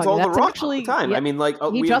not wrong. all That's the wrong actually, all the time. Yeah, I mean, like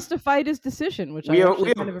he justified his decision, which I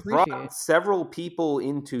actually kind of appreciate. Brought several people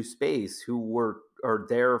into space who are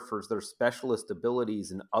there for their specialist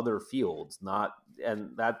abilities in other fields, and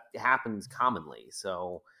that happens commonly.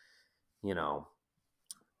 So,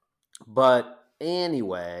 but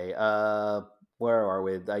anyway, where are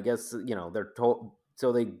we? I guess they're told,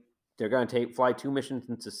 so they're going to fly 2 missions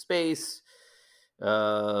into space.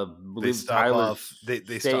 They stop off.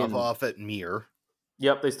 They stop off at Mir.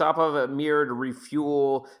 Yep, they stop off at Mir to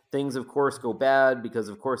refuel. Things, of course, go bad because,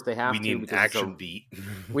 of course, they have we need because an action beat.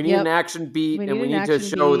 We need an action beat, and we need to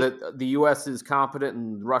show that the U.S. is competent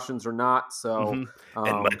and the Russians are not. So,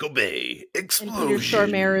 and Michael Bay explosions. And Peter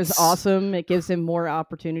Stormare is awesome. It gives him more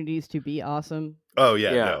opportunities to be awesome. Oh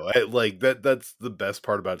yeah. No, like that's the best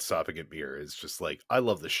part about stopping at Mir is just like I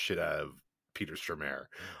love the shit out of Peter Stormare.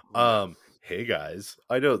 Hey guys,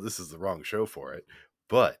 I know this is the wrong show for it,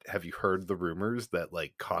 but have you heard the rumors that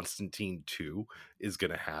like Constantine 2 is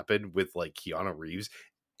going to happen with like Keanu Reeves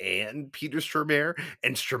and Peter Stormare,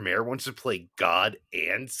 and Stormare wants to play God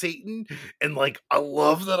and Satan, and like I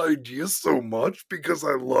love that idea so much because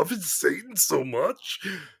I love his Satan so much.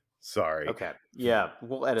 Sorry. Okay. Yeah,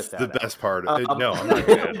 we'll edit that. The best part. No, I'm not going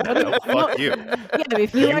to edit that out. Fuck you. Yeah,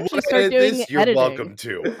 if you actually start doing this, you're editing, welcome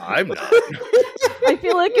to. I'm not. I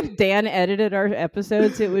feel like if Dan edited our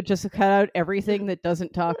episodes, it would just cut out everything that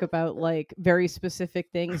doesn't talk about like very specific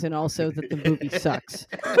things, and also that the movie sucks.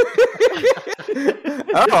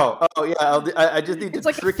 Oh yeah. I just need to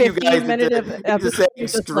trick you guys into saying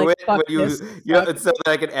screw it when you so that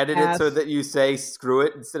I can edit it so that you say screw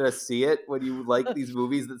it instead of see it when you like these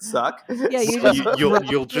movies that suck. Yeah,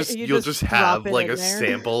 you'll just have like a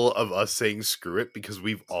sample of us saying screw it because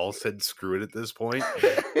we've all said screw it at this point,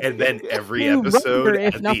 and then every episode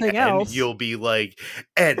if at nothing the else, end, you'll be like,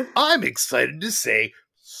 and I'm excited to say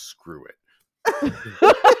screw it.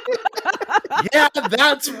 Yeah,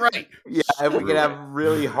 that's right. Yeah, and we can have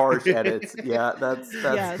really harsh edits. Yeah, that's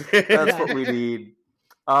what we need.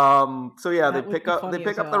 So yeah, they pick up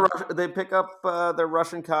the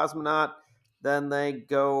Russian cosmonaut. Then they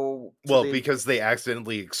go because they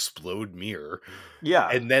accidentally explode Mir. Yeah,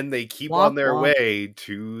 and then they keep on their way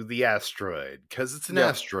to the asteroid because it's an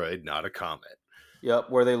asteroid, not a comet.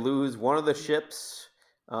 Yep, where they lose one of the ships,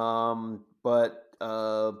 but Ben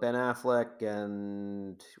Affleck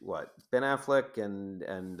and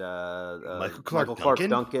Michael Clark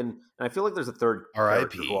Duncan, and I feel like there's a third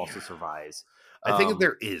character who also survives. I think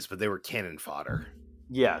there is, but they were cannon fodder.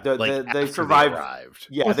 Yeah, they survived. Arrived.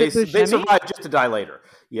 Yeah, they survived just to die later.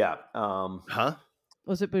 Yeah.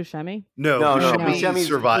 Was it Buscemi? No. Buscemi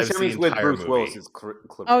survives the entire with Bruce movie. Willis's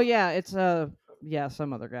Oh yeah, it's some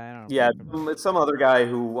other guy. I don't know. Yeah, it's some other guy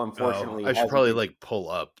who unfortunately. I should probably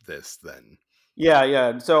pull up this then.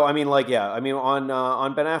 Yeah. So on Ben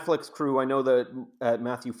Affleck's crew, I know that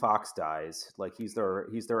Matthew Fox dies. Like he's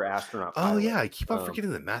their astronaut pilot. Oh yeah, I keep on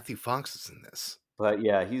forgetting that Matthew Fox is in this. But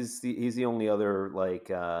yeah, he's the only other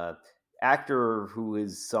actor who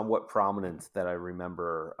is somewhat prominent that I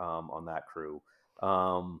remember on that crew.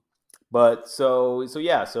 But so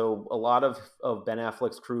a lot of Ben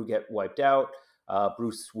Affleck's crew get wiped out.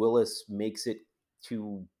 Bruce Willis makes it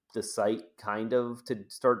to the site kind of to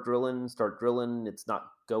start drilling. It's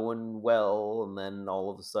not going well, and then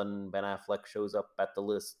all of a sudden Ben Affleck shows up at the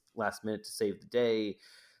last minute to save the day.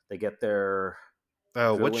 They get there.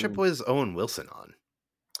 What ship was Owen Wilson on?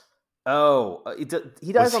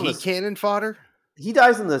 He dies on cannon fodder? He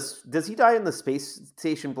dies in this. Does he die in the space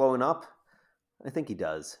station blowing up? I think he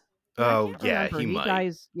does. Oh yeah, he might.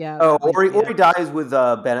 Dies, yeah. Or he dies with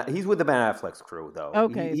Ben. He's with the Ben Affleck's crew though.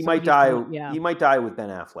 Okay, he might die. He might die with Ben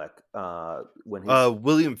Affleck. When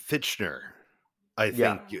William Fichtner, I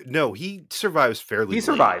think. Yeah. No, he survives fairly. He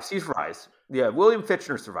survives. Yeah, William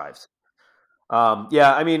Fichtner survives.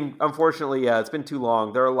 I mean, unfortunately, it's been too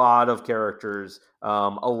long. There are a lot of characters. A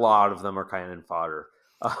lot of them are cannon fodder.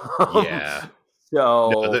 Yeah.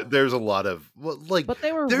 So there's a lot of but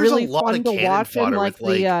they were really fun to watch in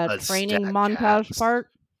the training montage part.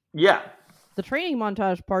 Yeah, the training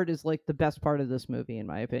montage part is like the best part of this movie, in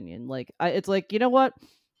my opinion. Like, it's like, you know what?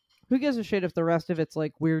 Who gives a shit if the rest of it's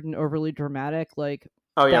like weird and overly dramatic? Like,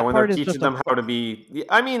 when they're teaching them how to be.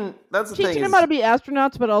 I mean, that's the thing. Teaching them how to be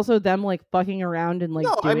astronauts, but also them like fucking around and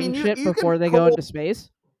doing shit before they go into space.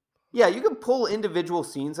 Yeah, you can pull individual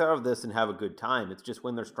scenes out of this and have a good time. It's just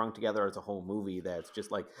when they're strung together as a whole movie that's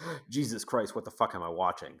just like, Jesus Christ, what the fuck am I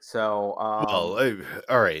watching? So, all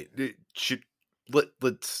right,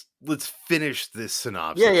 let's finish this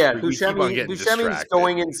synopsis. Yeah. Buscemi's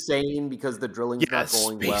going insane because the drilling's not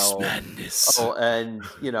going well. Madness.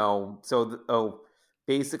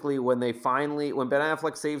 Basically, when Ben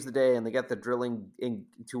Affleck saves the day and they get the drilling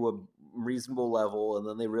into a reasonable level, and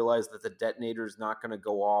then they realize that the detonator is not going to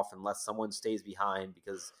go off unless someone stays behind,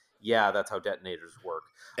 because that's how detonators work.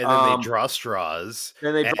 And then they draw straws.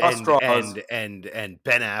 And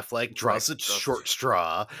Ben Affleck draws a short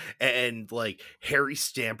straw, and Harry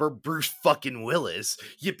Stamper, Bruce fucking Willis,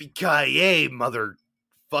 yippee-ki-yay,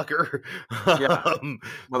 motherfucker. Yeah,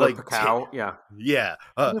 cow. Yeah,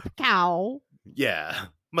 cow. Yeah,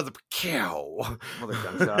 Mother cow. Mother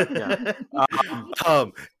gunshot. Yeah.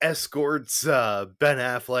 Escorts Ben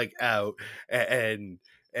Affleck out and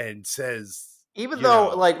says, even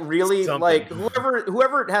though, like, really, something. like,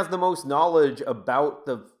 whoever has the most knowledge about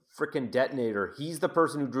the freaking detonator, he's the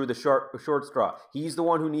person who drew the short straw. He's the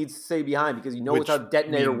one who needs to stay behind because he knows how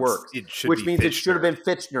detonator works. Which means it should have been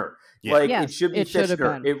Fitchner. Yeah. Like, yes, it should be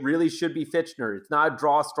Fitchner. It really should be Fitchner. It's not a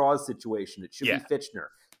draw straws situation. It should be Fitchner.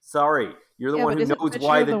 Sorry, you're the one who knows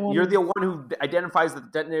why. You're the one who identifies that the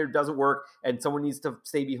detonator doesn't work, and someone needs to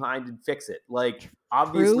stay behind and fix it. Like,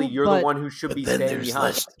 obviously, you're the one who should be staying behind.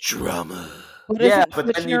 Less drama. But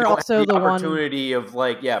then you don't have the opportunity of,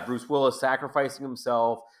 like, Bruce Willis sacrificing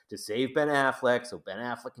himself to save Ben Affleck, so Ben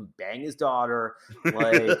Affleck can bang his daughter.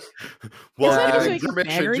 Like, well, he's gonna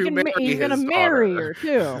marry her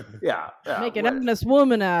too. Make an honest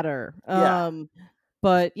woman at her.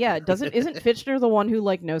 But isn't Fitchner the one who,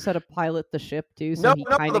 like, knows how to pilot the ship too? So he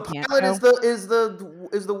kind of can't. The pilot is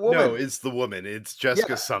the woman. No, it's the woman. It's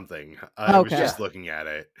Jessica something. I was just looking at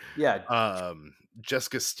it. Yeah.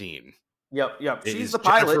 Jessica Steen. Yep. She's the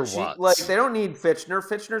pilot. Like, they don't need Fitchner.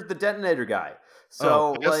 Fitchner's the detonator guy.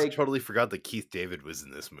 So, I totally forgot that Keith David was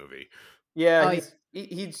in this movie. Yeah,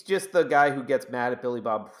 he's just the guy who gets mad at Billy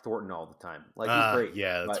Bob Thornton all the time. Like, he's great.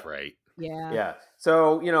 Yeah, that's right. Yeah.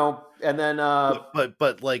 So, and then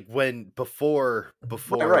but like before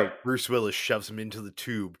right. Bruce Willis shoves him into the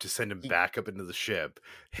tube to send him back up into the ship,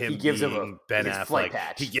 he gives him Ben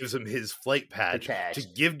Affleck, he gives him his flight patch to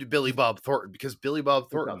give to Billy Bob Thornton, because Billy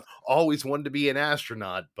Bob Thornton always wanted to be an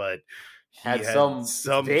astronaut, but he had some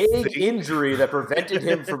vague injury that prevented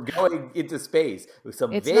him from going into space. It's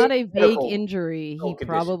not a vague injury. He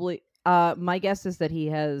probably my guess is that he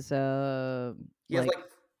has like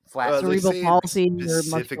flat cerebral palsy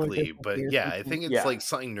specifically, but I think it's like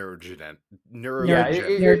something neurodegenerative.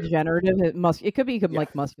 It could be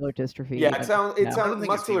like muscular dystrophy. Yeah, it sounds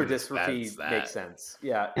muscular dystrophy makes sense.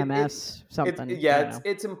 Yeah, MS something.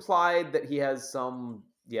 It's implied that he has some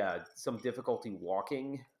difficulty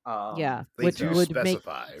walking. Which would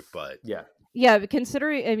specify, but but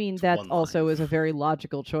considering, I mean, that also is a very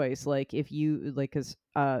logical choice. Like, if you because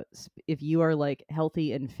if you are, like,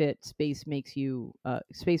 healthy and fit, space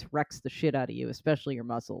wrecks the shit out of you, especially your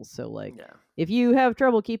muscles. So, like, if you have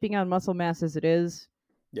trouble keeping on muscle mass as it is,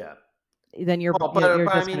 then you're just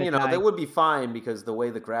I mean, they would be fine, because the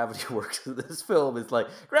way the gravity works in this film is, like,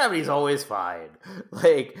 gravity's always fine.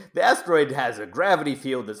 Like, the asteroid has a gravity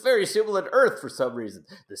field that's very similar to Earth for some reason.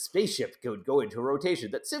 The spaceship could go into a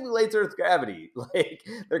rotation that simulates Earth gravity. Like,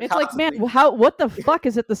 it's like, man, what the fuck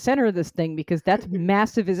is at the center of this thing? Because that's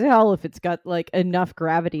massive as hell if it's got, like, enough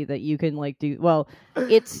gravity that you can, like, do. Well,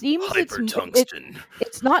 it seems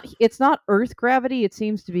it's not Earth gravity. It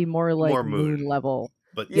seems to be more like moon level.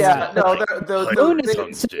 But the moon is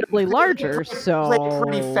considerably larger, so like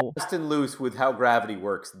pretty fast and loose with how gravity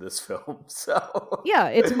works in this film. So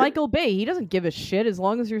it's Michael Bay. He doesn't give a shit as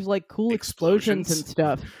long as there's, like, cool explosions and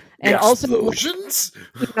stuff, and also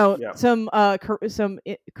some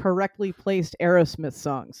correctly placed Aerosmith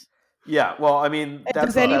songs. Yeah, well, I mean,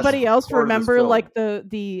 does anybody else remember, like,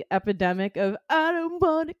 the epidemic of "I don't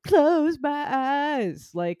want to close my eyes"?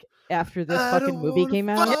 Like, after this fucking movie came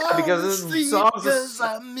out, because the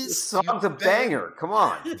song's a banger. Come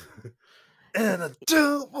on, and I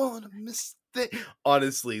don't want to miss that.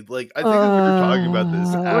 Honestly, like, I think we were talking about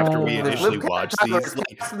this after we initially watched these.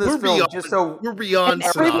 Like, we're beyond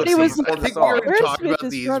synopses. I think we were talking about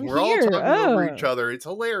these. We're all talking over each other. It's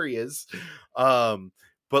hilarious.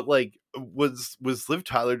 But, like, was Liv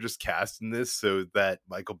Tyler just cast in this so that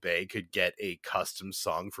Michael Bay could get a custom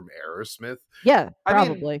song from Aerosmith? Yeah,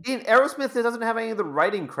 probably. I mean, Aerosmith doesn't have any of the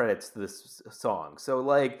writing credits to this song, so,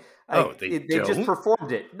 like, they just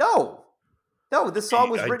performed it. No, this song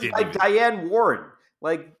was written by Diane Warren.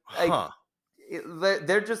 Like,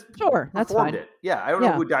 they're just that's fine. It. Yeah, I don't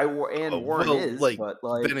know who Diane Warren is, but,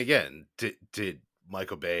 like, then again, did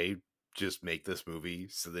Michael Bay just make this movie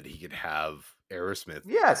so that he could have Aerosmith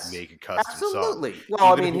make a custom song?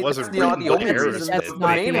 Well, even I mean, the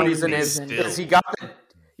main reason is he got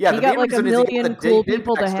like a million cool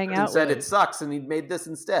people to hang out with. Said it sucks, and he made this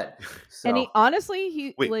instead. So. And he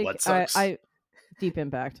honestly, what sucks? Deep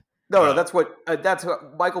Impact. No, that's what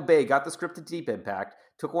Michael Bay got the script to Deep Impact,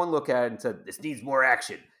 took one look at it, and said, "This needs more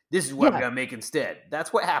action. This is what I'm gonna make instead."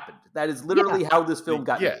 That's what happened. That is literally how this film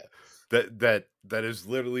got made. That is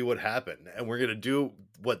literally what happened, and we're gonna do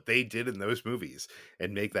what they did in those movies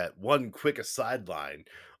and make that one quick aside line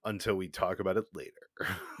until we talk about it later.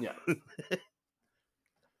 Yeah.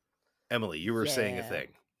 Emily, you were saying a thing.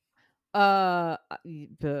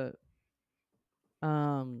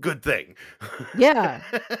 Good thing. Yeah.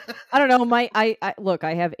 I don't know. Look,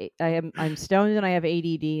 I'm stoned and I have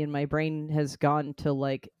ADD, and my brain has gone to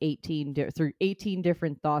like 18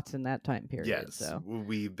 different thoughts in that time period. Yes, so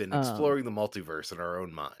we've been exploring the multiverse in our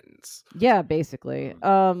own minds. Yeah, basically.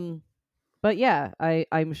 But yeah,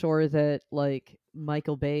 I'm sure that like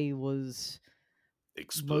Michael Bay was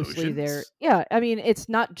mostly there. Yeah, I mean, it's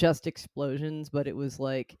not just explosions, but it was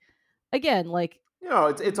like, again, like,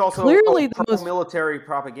 it's also clearly the most military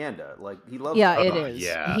propaganda. Like, he loves. Yeah, it is.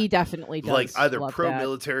 Yeah. He definitely does. Like either love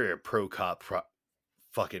pro-military or pro-cop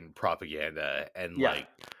fucking propaganda, and like,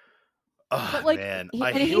 oh but like, man,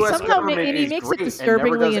 he somehow he makes it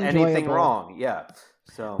disturbingly enjoyable. Anything wrong. Yeah.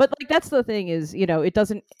 So, but like, that's the thing is, it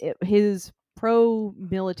doesn't. His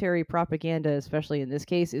pro-military propaganda, especially in this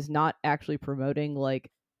case, is not actually promoting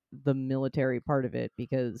like the military part of it,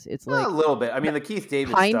 because it's like a little bit. I mean, the Keith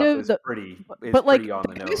David kind stuff of is pretty, but like, pretty on the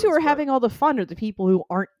the nose. guys who are having all the fun are the people who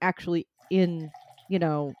aren't actually in,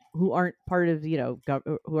 who aren't part of,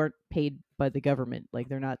 who aren't paid by the government. Like,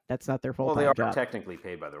 they're not. That's not their full-time job. Well, they are technically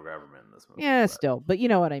paid by the government in this movie. Yeah, still, but you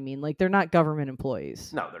know what I mean. Like, they're not government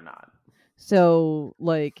employees. No, they're not. So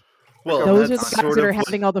like. Well, those are the guys that are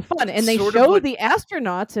having all the fun, and they show the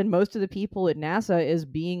astronauts and most of the people at NASA as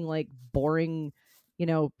being like boring,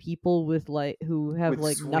 people with like who have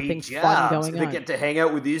like nothing fun going on. They get to hang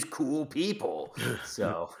out with these cool people.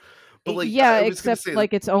 So, but like, except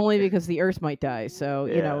like it's only because the Earth might die. So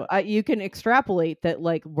you can extrapolate that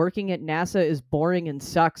like working at NASA is boring and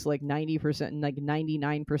sucks like 90%, like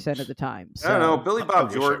 99% of the time. So, I don't know. Billy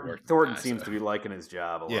Bob Thornton seems to be liking his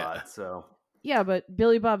job a lot. So. Yeah, but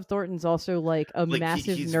Billy Bob Thornton's also like a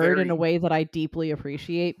massive nerd in a way that I deeply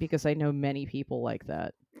appreciate, because I know many people like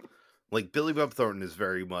that. Like, Billy Bob Thornton is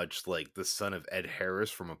very much like the son of Ed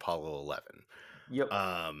Harris from Apollo 11. Yep.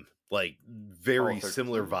 Like, very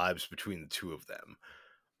similar vibes between the two of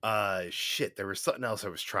them. Shit, there was something else I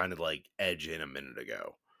was trying to like edge in a minute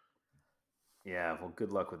ago. Yeah, well,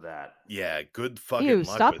 good luck with that. Yeah, good fucking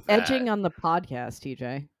luck stop with that. edging on the podcast,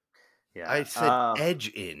 TJ. Yeah, I said edge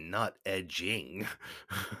in, not edging.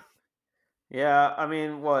 Yeah, I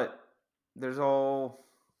mean, what? There's all.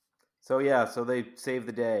 So they save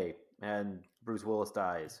the day, and Bruce Willis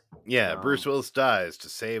dies. Yeah, Bruce Willis dies to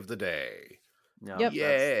save the day. No, yep,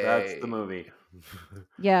 that's the movie.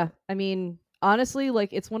 Yeah, I mean, honestly, like,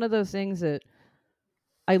 it's one of those things that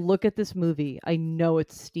I look at this movie, I know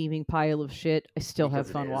it's a steaming pile of shit. I still have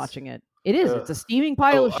fun watching it. It is. It's a steaming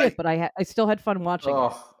pile of shit, but I still had fun watching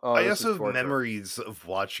it. I also have memories of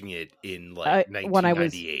watching it in like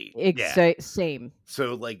 1998. Same.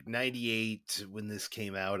 So like 98 when this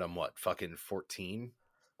came out, I'm what, fucking 14?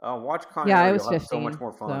 Watch Con Air. I was 15. So much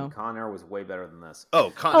more fun. So. Con Air was way better than this.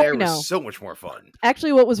 Oh, Con Air was so much more fun.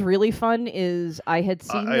 Actually, what was really fun is I had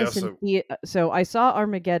seen this in theater. So I saw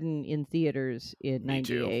Armageddon in theaters in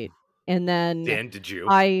 98. And then Dan, did you?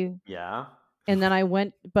 Yeah. And then I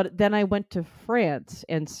went to France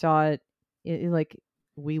and saw it. Like,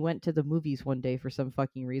 we went to the movies one day for some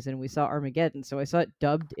fucking reason. We saw Armageddon, so I saw it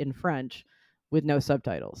dubbed in French with no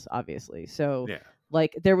subtitles, obviously. So,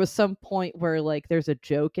 like, there was some point where like there's a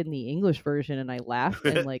joke in the English version, and I laughed,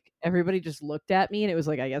 and like everybody just looked at me, and it was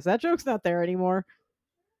like, I guess that joke's not there anymore.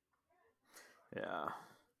 Yeah.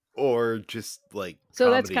 Or just like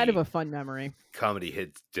so that's kind of a fun memory. Comedy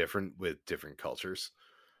hits different with different cultures.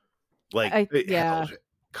 Like,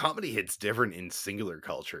 comedy hits different in singular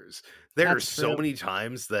cultures. There are so many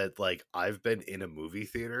times that like I've been in a movie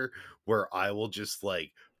theater where I will just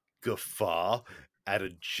like guffaw at a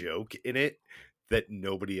joke in it that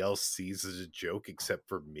nobody else sees as a joke except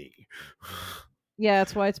for me. Yeah,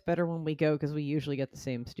 that's why it's better when we go, because we usually get the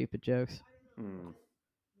same stupid jokes.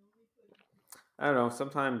 I don't know.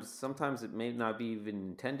 Sometimes it may not be even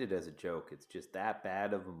intended as a joke. It's just that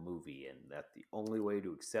bad of a movie, and that's the only way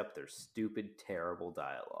to accept their stupid, terrible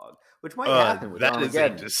dialogue, which might happen with Armageddon.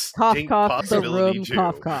 That is a distinct possibility, The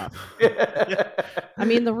Room, cough. I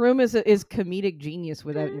mean, The Room is comedic genius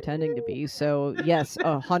without intending to be. So yes,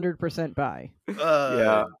 100% buy.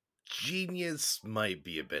 Yeah. Genius might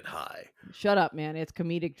be a bit high. Shut up, man. It's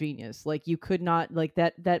comedic genius. Like, you could not, like,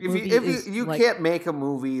 that movie you can't make a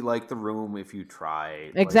movie like The Room if you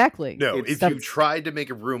try. Exactly. No, if you tried to make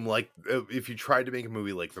a movie like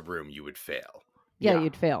The Room, you would fail. Yeah,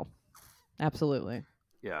 you'd fail. Absolutely.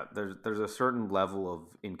 Yeah, there's a certain level of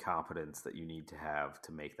incompetence that you need to have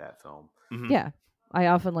to make that film. Mm-hmm. Yeah. I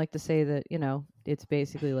often like to say that, it's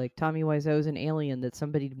basically like Tommy Wiseau's an alien that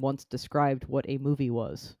somebody once described what a movie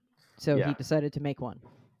was. So he decided to make one.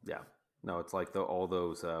 Yeah. No, it's like all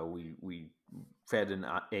those we fed an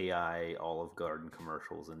AI Olive Garden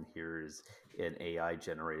commercials, and here's an AI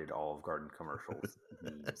generated Olive Garden commercials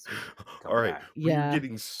memes. All right, back. we're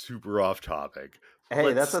getting super off topic.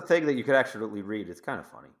 Hey, that's a thing that you could actually read. It's kind of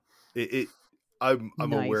funny. I'm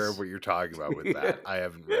Nice. aware of what you're talking about with that. I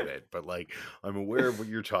haven't read it, but like I'm aware of what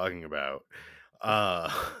you're talking about.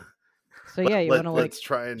 So yeah, you want to let's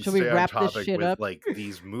try and should we stay on wrap this topic shit with up? like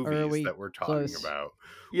these Or are movies we that we're talking close? about.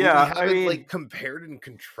 Yeah, Well, we haven't I mean, like compared and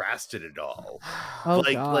contrasted it all. Oh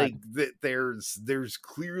like God. there's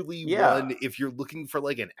clearly Yeah. one. If you're looking for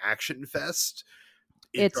like an action fest,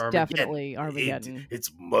 It's Armageddon. definitely Armageddon.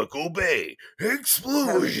 It's Michael Bay has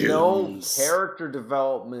explosions. no character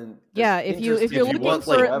development. Yeah, if you're looking want,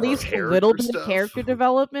 for like, at least a character little bit stuff, of character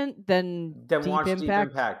development, then watch Deep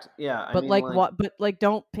Impact. Yeah, I But mean, like what? But like,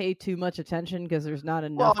 don't pay too much attention because there's not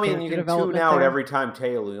enough. Well, I mean, character you can development tune out there. every time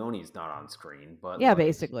Taya Leone's not on screen, but Yeah, like,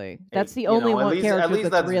 basically, that's the you know, only at one least- character at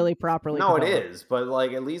least that's really properly. No, developed. it is, but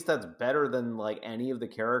like at least that's better than like any of the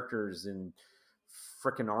characters in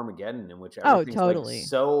frickin' Armageddon, in which everything's totally. like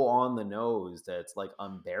so on the nose that it's like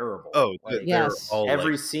unbearable. Oh, like, yes. all,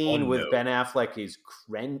 every like, scene with unknown. Ben Affleck is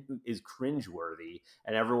cringeworthy,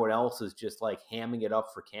 and everyone else is just like hamming it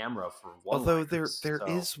up for camera for one. Although there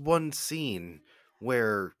is one scene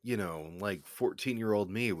where, you know, like 14-year-old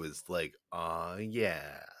me was like, "Oh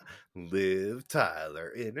yeah, Liv Tyler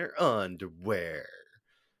in her underwear,"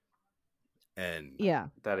 and Yeah,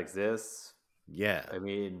 that exists. Yeah, I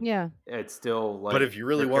mean, yeah, it's still like. But if you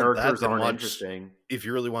really want that, then watch. Interesting. If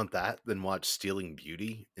you really want that, then watch Stealing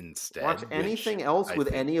Beauty instead. Watch anything else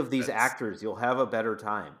with any of these actors. You'll have a better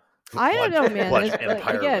time. I don't know, man. Watch It's,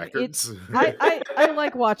 Empire again, Records. I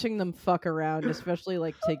like watching them fuck around, especially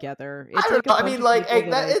like together. It's I don't know. I mean, like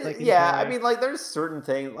yeah. I mean, like there's certain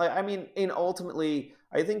things. Like, I mean, ultimately,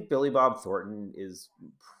 I think Billy Bob Thornton is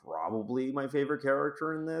probably my favorite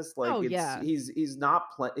character in this. Like, he's not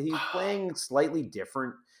he's playing slightly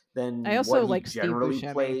different than I also what he like generally Steve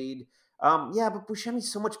Buscemi. played. Yeah, but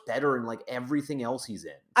Buscemi's so much better in like everything else he's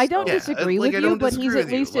in. I don't disagree with you, but he's at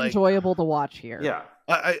least enjoyable to watch here. Yeah,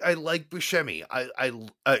 I like Buscemi.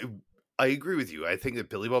 I agree with you. I think that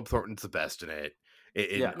Billy Bob Thornton's the best in it.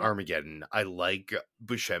 In Armageddon, I like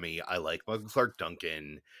Buscemi. I like Michael Clark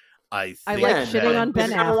Duncan. I like shitting on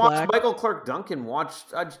Ben Affleck. Watch Michael Clark Duncan. Watch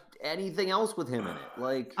anything else with him in it.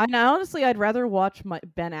 Like, honestly, I'd rather watch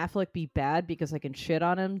Ben Affleck be bad because I can shit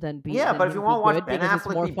on him than be. Yeah, but if you want to watch Ben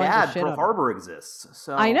Affleck be bad, Pearl Harbor exists.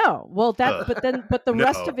 So I know. Well, but the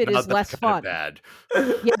rest of it is less fun. Bad.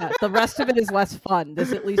 Yeah, the rest of it is less fun.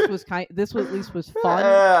 This at least was fun.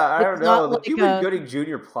 Yeah, I don't know. The like Cuba Gooding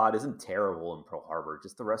Jr. plot isn't terrible in Pearl Harbor.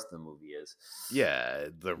 Just the rest of the movie is. Yeah,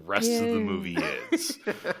 the rest of the movie is.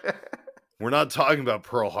 We're not talking about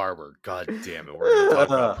Pearl Harbor. God damn it. We're going to talk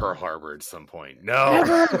about Pearl Harbor at some point. No.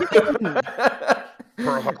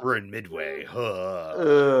 Pearl Harbor and Midway.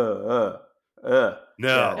 No.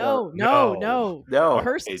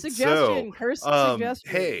 Cursed suggestion. Cursed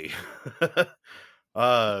suggestion. Hey.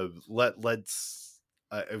 Let's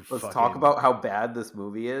talk about how bad this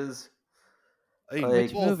movie is. I mean,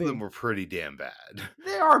 both of them were pretty damn bad.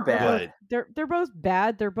 They are bad. They're both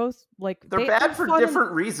bad. They're both like they're bad for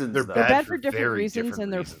different reasons. They're bad for different reasons,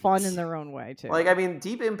 and they're fun in their own way too. Like, I mean,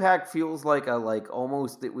 Deep Impact feels like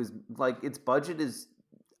almost it was like its budget is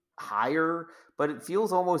higher, but it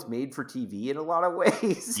feels almost made for TV in a lot of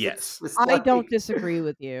ways. Yes, I don't disagree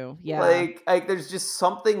with you. Yeah, like there's just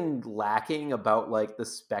something lacking about like the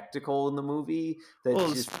spectacle in the movie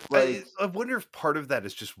that's just like. I wonder if part of that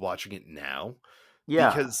is just watching it now.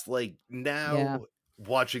 Yeah, because like now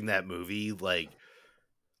watching that movie, like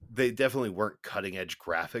they definitely weren't cutting edge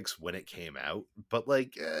graphics when it came out, but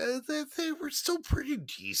like they were still pretty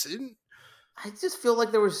decent. I just feel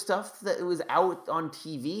like there was stuff that was out on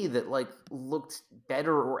TV that like looked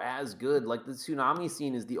better or as good. Like the tsunami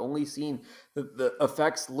scene is the only scene that the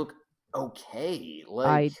effects look okay.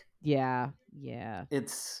 Like yeah.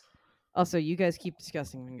 It's also you guys keep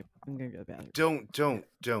discussing. I'm gonna go bad. Don't.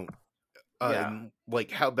 Like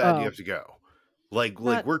how bad do you have to go? Like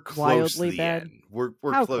we're close to the end. We're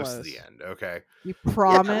close to the end. Okay, you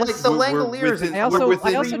promise. Like the Langoliers. I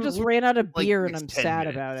also just ran out of beer and I'm sad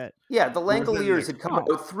about it. Yeah, the Langoliers had come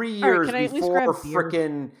out 3 years before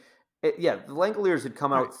frickin'. Yeah, the Langoliers had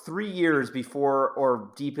come out 3 years before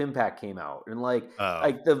or Deep Impact came out, and like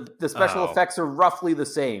the special effects are roughly the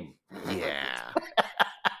same. Yeah.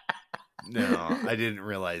 No, I didn't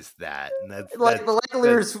realize that. And that's like the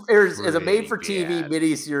Langoliers is a made-for-TV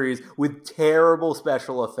miniseries with terrible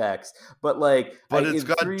special effects, but it's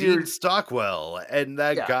got Dean Stockwell and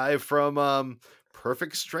that guy from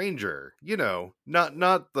Perfect Stranger. You know,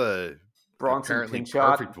 not the Bronson apparently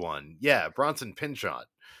Pinchot. perfect one. Yeah, Bronson Pinchot,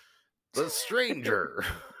 the stranger.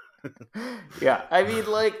 Yeah, I mean,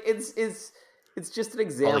 like it's just an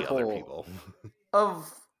example All the other people.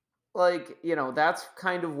 of like, you know, that's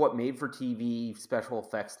kind of what made for TV special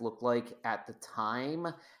effects look like at the time,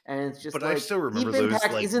 and it's just but like I still remember Deep those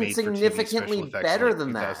Impact like isn't made for TV significantly special effects better in, like,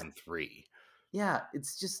 than that. 2003. Yeah,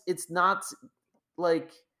 it's not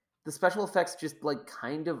like the special effects just like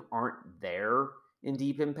kind of aren't there in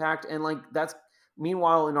Deep Impact, and like that's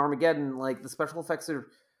meanwhile in Armageddon, like the special effects are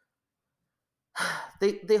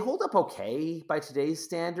they hold up okay by today's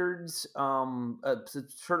standards.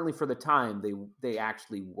 Certainly for the time, they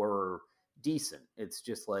actually were decent. It's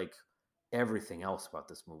just like everything else about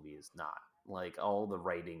this movie is not. Like all the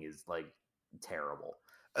writing is like terrible.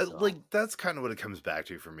 So. Like that's kind of what it comes back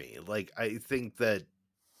to for me. Like I think that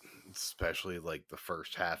especially like the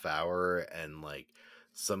first half hour and like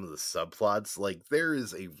some of the subplots, like there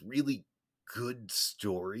is a really good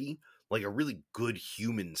story, like a really good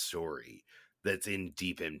human story that's in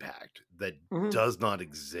Deep Impact that does not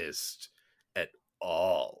exist at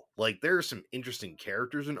all. Like there are some interesting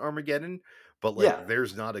characters in Armageddon, but like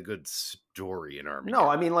there's not a good story in Armageddon. No,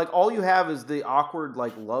 I mean like all you have is the awkward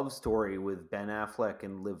like love story with Ben Affleck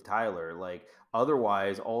and Liv Tyler. Like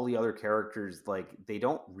otherwise all the other characters like they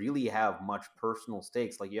don't really have much personal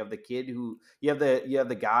stakes. Like you have the kid who you have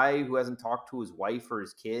the guy who hasn't talked to his wife or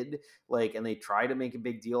his kid, like, and they try to make a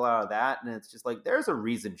big deal out of that, and it's just like there's a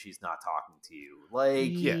reason she's not talking to you.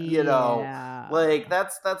 Like, you know, like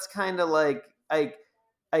that's kind of like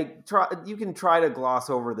you can try to gloss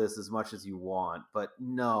over this as much as you want, but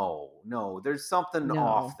no, there's something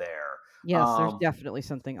off there. Yes, there's definitely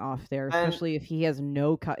something off there, especially if he has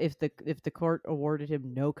if the court awarded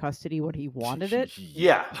him no custody when he wanted it.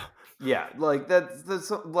 Yeah, like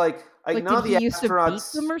that's like none of the astronauts used to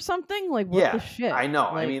beat them or something. Like what the shit? I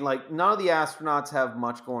know. Like, I mean, like none of the astronauts have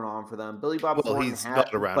much going on for them. Billy Bob Thornton he's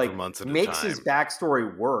not around for months at a time. Makes his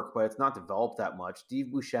backstory work, but it's not developed that much.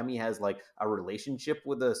 Steve Buscemi has like a relationship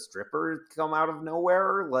with a stripper come out of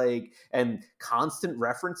nowhere, like, and constant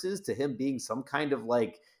references to him being some kind of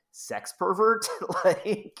like sex pervert.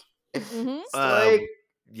 Like,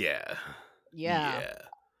 yeah.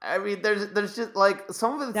 I mean, there's just like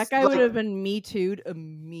some of it. That guy would have been Me Too'd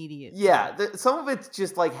immediately. Yeah, some of it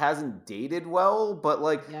just like hasn't dated well, but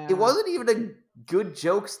like it wasn't even a good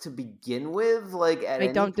jokes to begin with. Like at I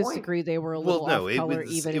any don't point. disagree. They were a little off color.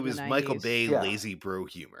 It was Michael Bay lazy bro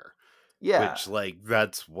humor. Yeah, which like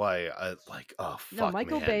that's why I like. Oh fuck, no,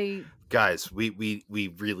 Michael Bay. Guys, we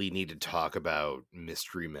really need to talk about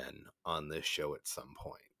Mystery Men on this show at some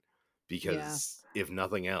point because if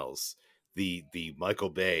nothing else. The Michael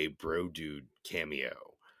Bay bro dude cameo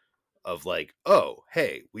of like, oh,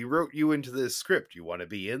 hey, we wrote you into this script. You want to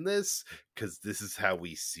be in this? Because this is how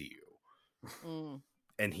we see you.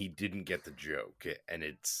 And he didn't get the joke. And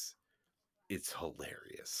it's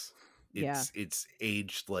hilarious. It's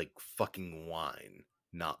aged like fucking wine,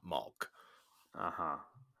 not milk.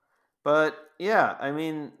 But yeah, I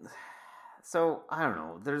mean, so I don't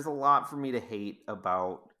know. There's a lot for me to hate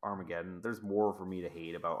about Armageddon. There's more for me to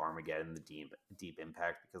hate about Armageddon, the Deep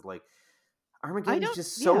Impact, because like Armageddon is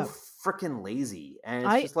just so freaking lazy, and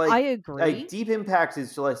it's just like I agree. Like Deep Impact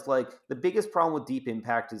is just like the biggest problem with Deep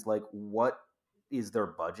Impact is like what is their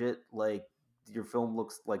budget? Like your film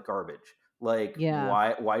looks like garbage. Like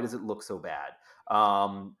why does it look so bad?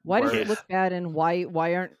 Why does it look bad, and why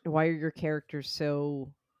are your characters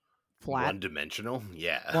so flat, one-dimensional?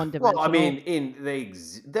 Well, I mean,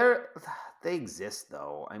 they exist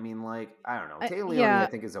though. I mean, like I don't know. Taylor Leone, I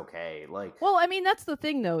think is okay. Like, well, I mean, that's the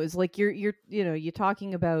thing though. Is like you're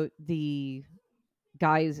talking about the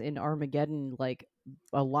guys in Armageddon. Like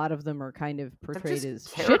a lot of them are kind of portrayed as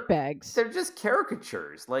shitbags. They're just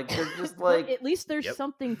caricatures. Like they're just like. At least there's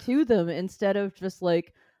something to them instead of just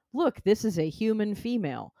like, look, this is a human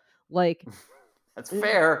female. Like. That's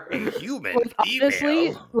fair. A human like,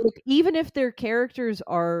 honestly, like, even if their characters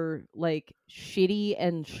are like shitty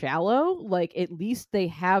and shallow, like at least they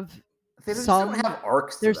have don't have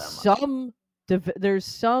arcs. There's some,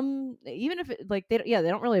 even if it, like they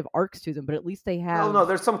don't really have arcs to them, but at least they have. No,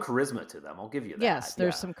 there's some charisma to them. I'll give you that. Yes,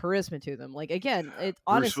 there's some charisma to them. Like again, it's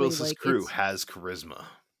honestly Bruce Willis's crew has charisma.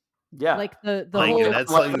 Yeah, like the whole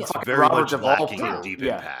that's something that's very much lacking in Deep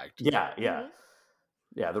Impact. Yeah.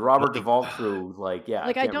 Yeah, the Robert Duvall crew, like,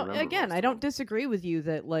 like I don't disagree with you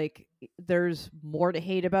that like there's more to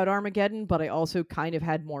hate about Armageddon, but I also kind of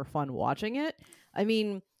had more fun watching it. I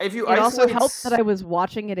mean, it also helped that I was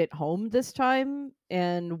watching it at home this time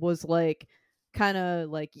and was like, kind of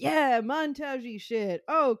like, yeah, montagey shit.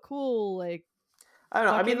 Oh, cool, like. I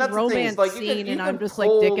don't know. I mean, that's the thing. It's romance like scene, you and can I'm just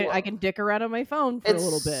pull, like I can dick around on my phone for a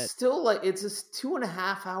little bit. It's still like it's a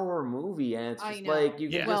 2.5 hour movie, and it's just like you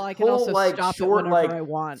can just I pull can also like stop short, it whenever like I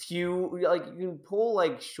want. few, like you can pull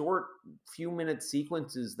like short few minute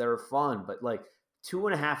sequences that are fun, but like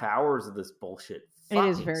 2.5 hours of this bullshit It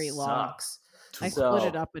is very long. sucks. I split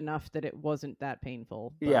it up enough that it wasn't that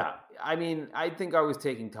painful. But... Yeah, I mean, I think I was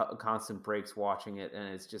taking constant breaks watching it,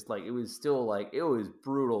 and it's just like it was still like it was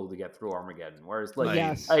brutal to get through Armageddon. Whereas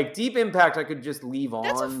like Deep Impact, I could just leave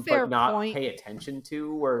on but not pay attention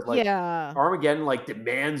to. Whereas like Armageddon like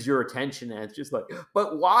demands your attention, and it's just like,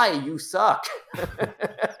 but why? You suck.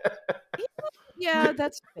 Yeah,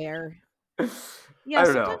 that's fair. Yeah,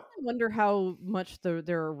 sometimes I wonder how much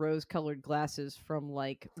there are rose-colored glasses from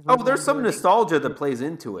like. There's some nostalgia that plays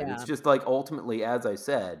into it. Yeah. It's just like ultimately, as I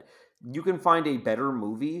said, you can find a better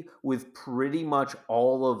movie with pretty much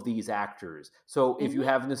all of these actors. So if you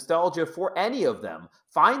have nostalgia for any of them,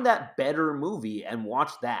 find that better movie and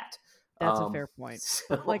watch that. That's a fair point.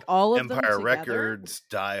 But like all of Empire them Records,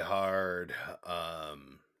 Die Hard,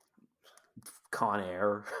 Con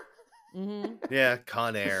Air. Mm-hmm. Yeah,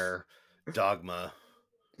 Con Air, Dogma.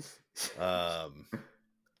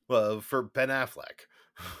 Well, for Ben Affleck.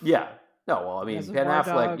 Yeah. No, well, I mean, Reservoir Ben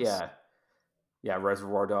Affleck, Dogs. Yeah,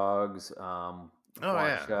 Reservoir Dogs.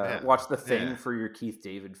 Watch The Thing for your Keith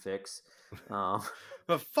David fix.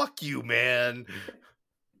 But fuck you, man.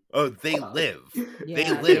 Oh, They Live.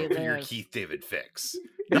 They live for your Keith David fix.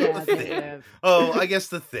 Not The Thing. Oh, I guess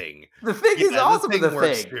The Thing. The Thing is awesome in The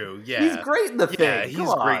Thing. Too. Yeah. He's great in The Thing. Yeah,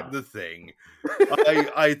 he's great in The Thing.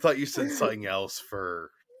 I thought you said something else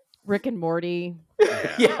for Rick and Morty.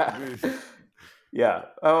 Yeah.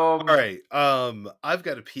 All right. I've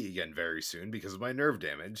got to pee again very soon because of my nerve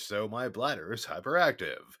damage, so my bladder is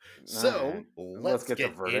hyperactive. So let's get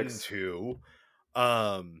into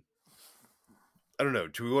I don't know.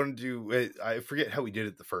 Do we want to do? I forget how we did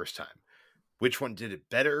it the first time. Which one did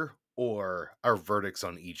it better, or our verdicts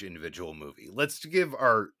on each individual movie? Let's give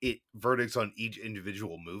our verdicts on each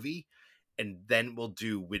individual movie, and then we'll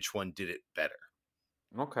do which one did it better.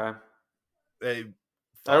 Okay. I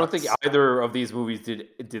don't think either of these movies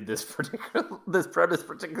did this premise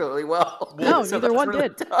particularly well. No, so neither one really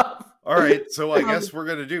did. Tough. All right, so I guess we're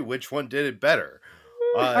gonna do which one did it better.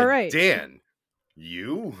 All right, Dan,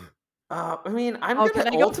 you. I mean, Can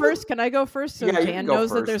I go first? Can I go first? So Dan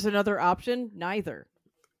knows that there's another option. Neither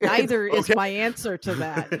is my answer to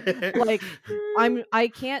that. Like, I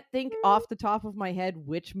can't think off the top of my head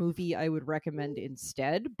which movie I would recommend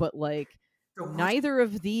instead, but like. Neither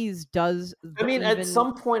of these does. I mean, at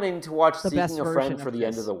some point, I need to watch Seeking a Friend for the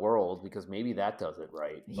End of the World because maybe that does it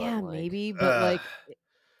right. Yeah, maybe, but like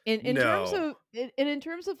in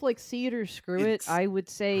terms of like see it or screw it, I would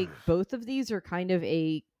say both of these are kind of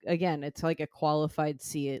it's like a qualified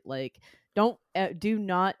see it. Like, do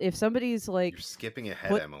not if somebody's like you're skipping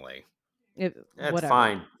ahead, Emily. That's whatever.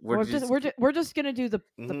 Fine. We're just gonna do the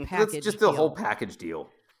package. It's just the whole package deal.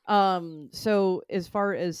 So as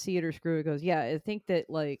far as see it or screw it goes, I think that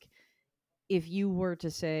like if you were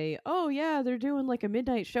to say, oh yeah, they're doing like a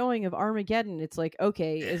midnight showing of Armageddon, it's like,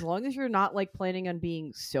 okay, as long as you're not like planning on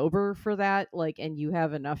being sober for that, like, and you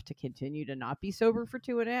have enough to continue to not be sober for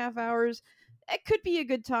 2.5 hours, it could be a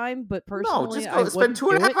good time. But personally, I spend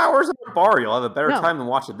 2.5 hours at a bar. You'll have a better time than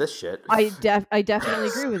watching this shit. I definitely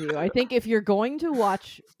agree with you. I think if you're going to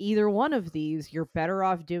watch either one of these, you're better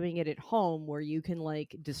off doing it at home where you can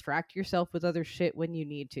like distract yourself with other shit when you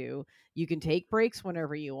need to. You can take breaks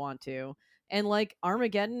whenever you want to. And like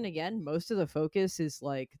Armageddon, again, most of the focus is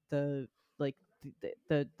like the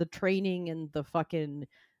training and the fucking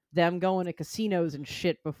them going to casinos and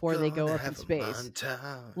shit before they go up in space.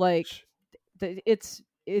 Like it's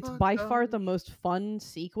by far the most fun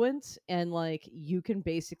sequence, and like you can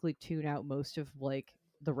basically tune out most of like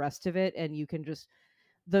the rest of it, and you can just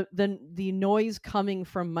the noise coming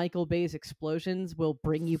from Michael Bay's explosions will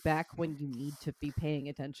bring you back when you need to be paying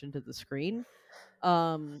attention to the screen.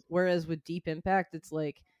 Whereas with Deep Impact, it's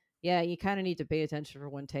like, yeah, you kind of need to pay attention for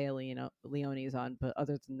when Téa Leoni's on, but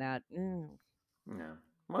other than that, yeah,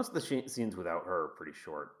 most of the scenes without her are pretty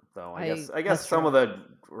short, though. I guess some of the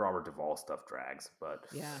Robert Duvall stuff drags, but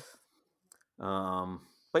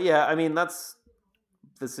but yeah, I mean that's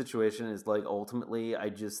the situation. Is like ultimately, I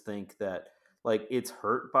just think that like it's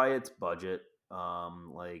hurt by its budget.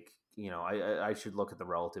 Like. You know, I should look at the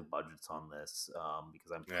relative budgets on this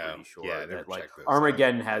because I'm pretty sure that like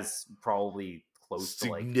Armageddon has probably close to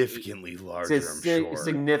like significantly larger, I'm sure.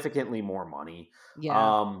 Significantly more money.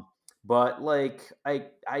 Yeah. But like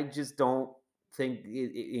I just don't think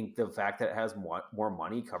the fact that it has more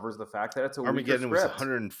money covers the fact that it's a Armageddon weaker was script.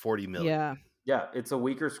 $140 million. Yeah. Yeah, it's a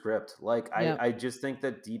weaker script. Like, Yep. I just think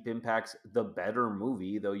that Deep Impact's the better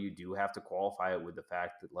movie, though you do have to qualify it with the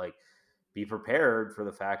fact that, like, be prepared for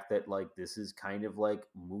the fact that, like, this is kind of like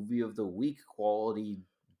movie of the week quality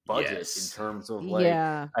budget in terms of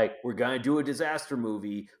like we're gonna do a disaster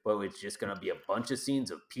movie, but it's just gonna be a bunch of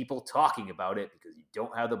scenes of people talking about it because you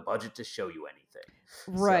don't have the budget to show you anything.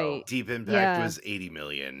 Right. So, Deep Impact was 80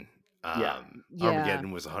 million.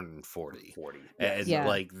 Armageddon was 140. Yes. And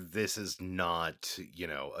like, this is not,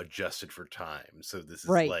 adjusted for time. So this is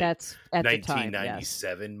like that's at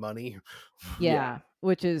 1997 the time, money. Yeah.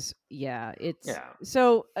 Which is it's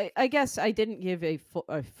so I guess I didn't give a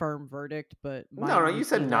firm verdict, but no, you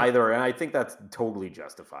said neither, and I think that's totally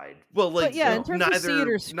justified. Well, like, in terms of see it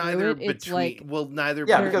or screw it, it's like neither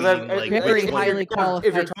because very highly qualified.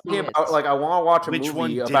 If you're talking about like I want to watch a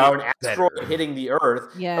movie about an asteroid hitting the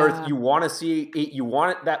Earth, Earth, you want to see it, you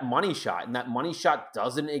want that money shot, and that money shot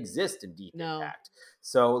doesn't exist in Deep Impact.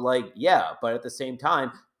 So like, but at the same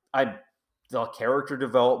time, the character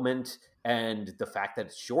development and the fact that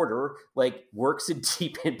it's shorter, like, works in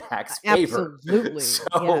Deep Impact's favor. Absolutely.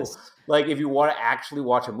 So, like, if you want to actually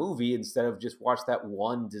watch a movie instead of just watch that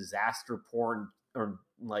one disaster porn or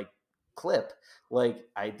like clip, like,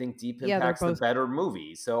 I think Deep Impact's the better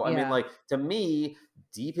movie. So, I mean, like, to me,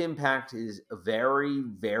 Deep Impact is very,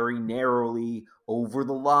 very narrowly over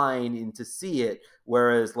the line into see it,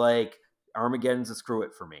 whereas like Armageddon's a screw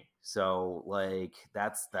it for me. So like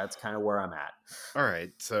that's kind of where I'm at. All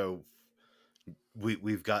right, so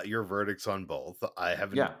we've got your verdicts on both. I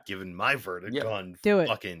haven't given my verdict on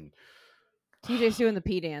fucking. TJ's doing the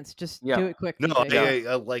pee dance. Just do it quick. No,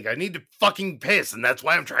 I need to fucking piss, and that's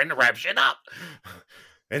why I'm trying to wrap shit up.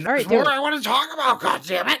 And that's more I want to talk about,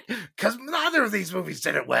 goddammit, because neither of these movies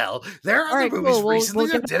did it well. There are other movies recently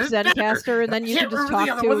that did it better. And then you can just talk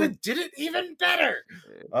the other one that did it even better.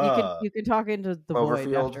 You can talk into the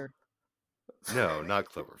void after. No, not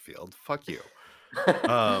Cloverfield. Fuck you.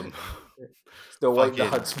 Still waiting the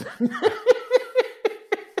Huntsman.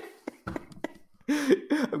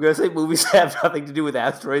 I'm gonna say movies that have nothing to do with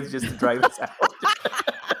asteroids just to drag this out.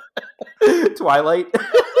 Twilight.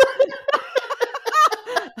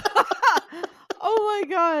 Oh my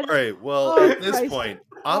god. All right, well, at this point,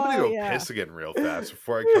 I'm gonna go piss again real fast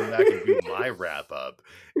before I come back and do my wrap up.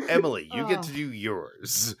 Emily, you get to do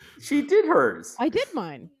yours. She did hers. I did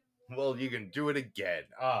mine. Well, you can do it again.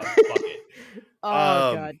 Fuck it.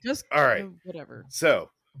 God, just all right. Whatever. So,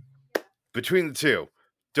 between the two,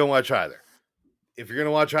 don't watch either. If you're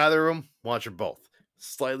gonna watch either of them, watch them both.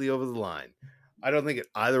 Slightly over the line. I don't think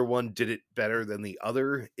either one did it better than the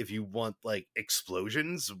other. If you want like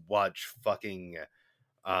explosions, watch fucking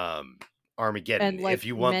Armageddon. And, like, if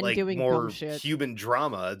you want like more bullshit. human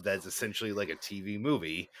drama that's essentially like a TV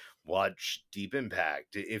movie, watch Deep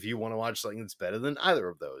Impact. If you want to watch something that's better than either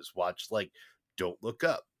of those, watch like Don't Look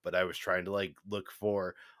Up. But I was trying to like look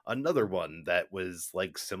for another one that was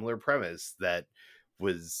like similar premise that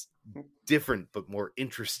was different but more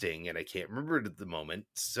interesting, and I can't remember it at the moment.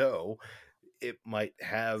 So it might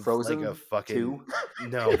have Frozen like a fucking 2?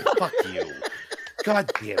 No, fuck you.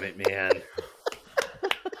 God damn it, man.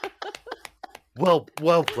 Well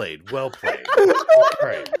played. All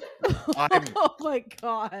right. Oh my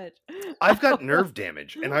god. I've got nerve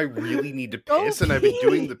damage and I really need to piss, and I've been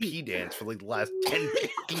doing the pee dance for like the last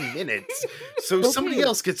 10-15 minutes. So somebody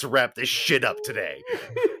else gets to wrap this shit up today.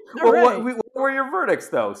 Well, what were your verdicts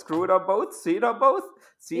though? Screw it on both? See it on both?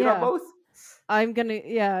 See it on both? I'm gonna,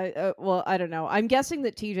 well, I don't know. I'm guessing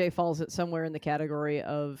that TJ falls at somewhere in the category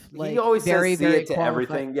of like he always very, says see very it to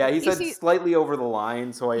everything. Yeah, he said slightly over the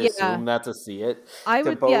line, so I assume that's a see it. I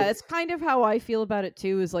would, it's kind of how I feel about it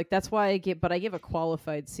too. Is like that's why I give a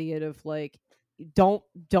qualified see it of like don't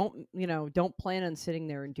plan on sitting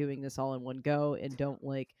there and doing this all in one go, and don't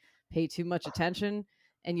like pay too much attention.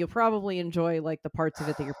 And you'll probably enjoy like the parts of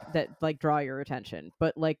it that like draw your attention,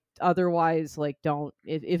 but like otherwise, like don't,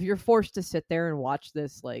 if you're forced to sit there and watch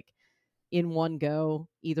this like in one go,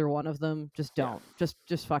 either one of them, just don't,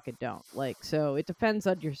 just fucking don't. Like, so it depends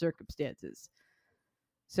on your circumstances.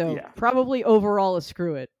 So probably overall a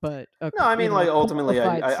screw it, but no, I mean like ultimately,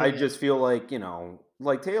 I just feel like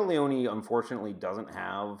like Téa Leoni unfortunately doesn't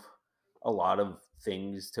have a lot of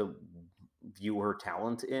things to view her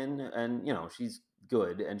talent in, and she's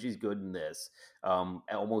good, and she's good in this.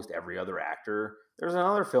 Almost every other actor, there's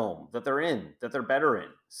another film that they're in that they're better in,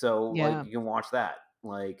 so like you can watch that,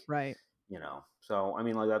 like, right, you know. So I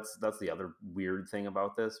mean, like that's the other weird thing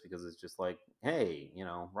about this, because it's just like, hey, you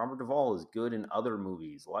know, Robert Duvall is good in other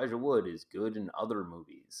movies. Elijah Wood is good in other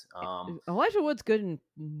movies. Elijah Wood's good in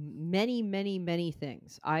many, many, many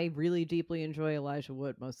things. I really deeply enjoy Elijah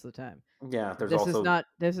Wood most of the time. Yeah, there's this also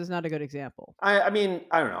this is not a good example. I mean,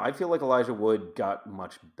 I don't know. I feel like Elijah Wood got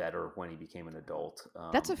much better when he became an adult.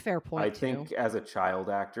 That's a fair point. I think as a child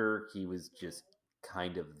actor, he was just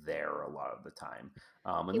kind of there a lot of the time.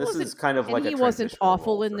 And this is kind of like he wasn't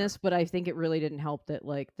awful in this, but I think it really didn't help that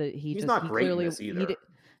he's not great in this either.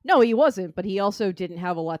 No, he wasn't, but he also didn't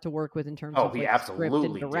have a lot to work with in terms of he script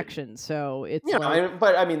and direction. Didn't. So it's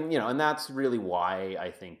but I mean, you know, and that's really why I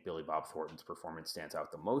think Billy Bob Thornton's performance stands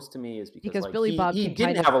out the most to me, is because Billy Bob he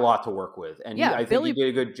didn't have a lot to work with, and I think he did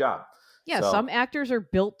a good job. Yeah, so, some actors are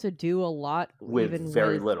built to do a lot with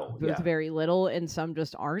very little. With very little, and some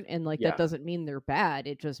just aren't. And that doesn't mean they're bad.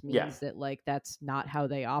 It just means that that's not how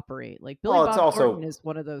they operate. Like Billy Bob Thornton is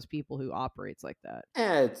one of those people who operates like that.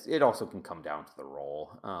 And it also can come down to the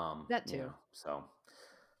role. That too. You know, so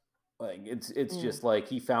like it's just like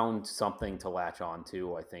he found something to latch on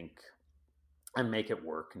to, I think, and make it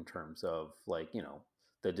work in terms of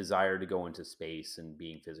the desire to go into space and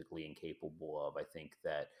being physically incapable of. I think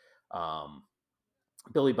that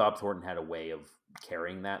Billy Bob Thornton had a way of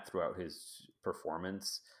carrying that throughout his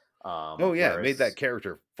performance. It made that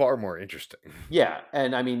character far more interesting. Yeah,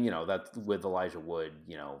 and I mean, that with Elijah Wood,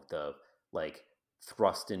 the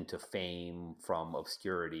thrust into fame from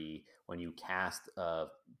obscurity, when you cast a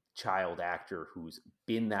child actor who's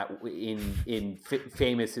been that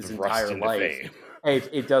famous his entire life,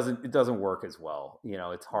 it doesn't work as well.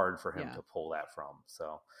 It's hard for him to pull that from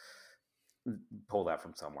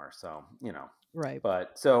somewhere. So, right.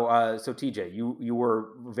 But so TJ, you were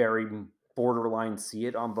very borderline see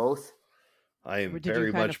it on both. I am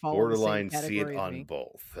very much borderline see it on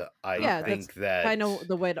both. I think that kind of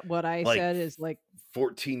the way what I said is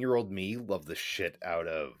 14-year-old me loved the shit out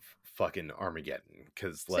of fucking Armageddon,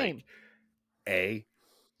 because A,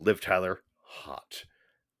 Liv Tyler, hot.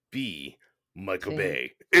 B, Michael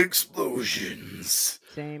Bay, explosions.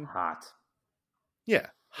 Same. Hot. Yeah.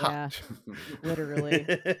 Hot. Yeah, literally.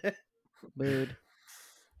 Mood.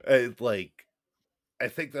 I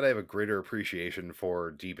think that I have a greater appreciation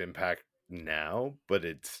for Deep Impact now, but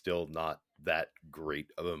it's still not that great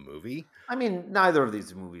of a movie. I mean, neither of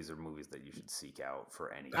these movies are movies that you should seek out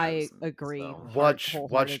for any reason. I agree. So.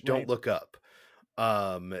 Watch Don't Look Up.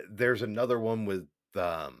 There's another one with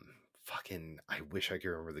fucking, I wish I could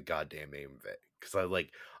remember the goddamn name of it, because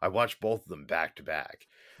I watched both of them back to back.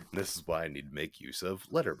 And this is why I need to make use of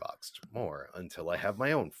Letterboxd more until I have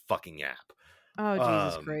my own fucking app. Oh,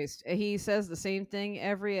 Jesus Christ. He says the same thing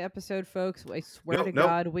every episode, folks. I swear to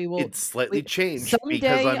God, we will. It's slightly changed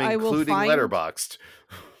because I'm including Letterboxd.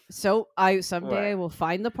 So I will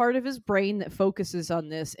find the part of his brain that focuses on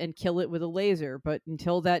this and kill it with a laser. But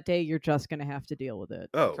until that day, you're just going to have to deal with it.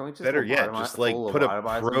 Oh, better yet, just put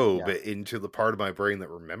a probe into the part of my brain that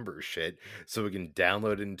remembers shit, so we can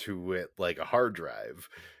download into it like a hard drive.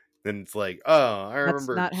 Then it's I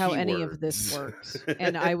remember. That's not how any of this works.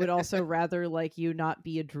 And I would also rather you not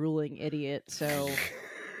be a drooling idiot. So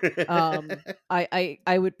I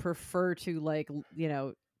would prefer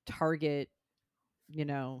to target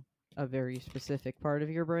a very specific part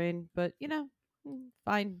of your brain. But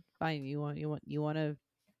fine. You want to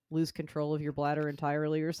lose control of your bladder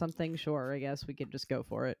entirely or something? Sure, I guess we could just go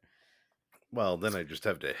for it. Well, then I just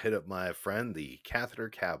have to hit up my friend, the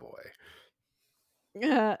Catheter Cowboy.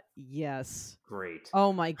 Yes. Great.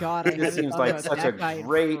 Oh my God. It seems like such a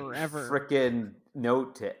great freaking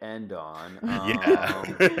note to end on.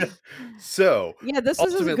 So this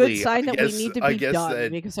is a good sign that we need to be done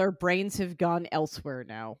because our brains have gone elsewhere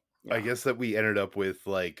now. I guess that we ended up with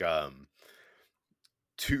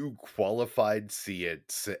two qualified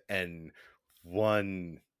see-its and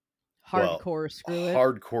one hardcore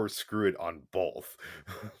screw it on both.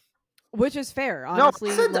 Which is fair, honestly.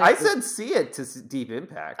 No, I said see it to Deep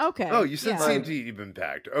Impact. Okay. Oh, you said see it to Deep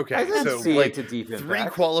Impact. Okay, I said see it to Deep Impact.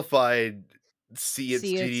 3 qualified see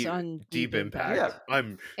it on Deep Impact. Yeah.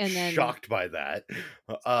 I'm shocked by that.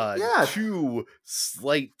 2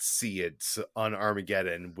 slight see it's on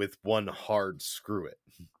Armageddon with 1 hard screw it.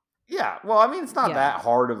 Yeah, well, I mean, it's not that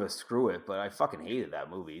hard of a screw it, but I fucking hated that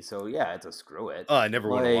movie, so yeah, it's a screw it. I never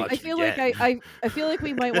want to watch it again. I feel like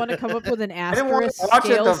we might want to come up with an asterisk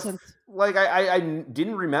scale. I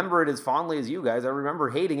didn't remember it as fondly as you guys. I remember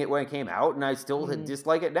hating it when it came out, and I still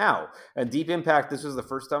dislike it now. And Deep Impact, this was the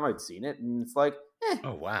first time I'd seen it, and it's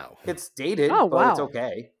oh wow, it's dated, but it's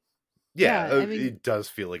okay. Yeah, it does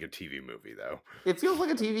feel like a TV movie, though. It feels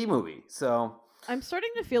like a TV movie, so. I'm starting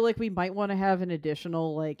to feel like we might want to have an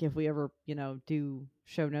additional, like, if we ever, do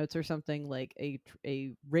show notes or something, like a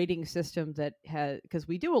rating system that has, because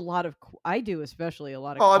we do a lot of, I do especially a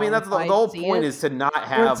lot of. Well, I mean, that's the whole point is to not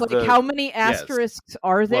have it's like how many asterisks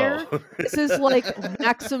are there? Well, this is like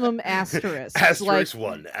maximum asterisks. Asterisk like,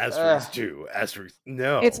 1, asterisk 2, asterisk.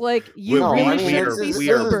 No, it's like you really should be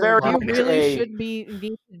super. You really should be.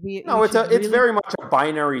 Need to be. No, it's very much a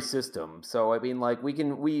binary system. So I mean, like we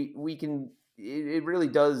can. It really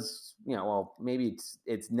does. Well, maybe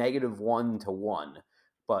it's -1 to 1,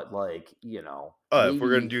 but like if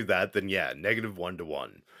we're gonna do that, then yeah, -1 to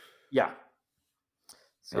 1. Yeah.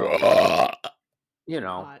 So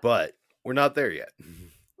but we're not there yet.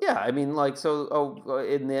 Yeah, I mean, like, so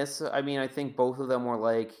in this, I mean, I think both of them were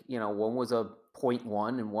like, one was a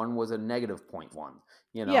 0.1 and one was a -0.1.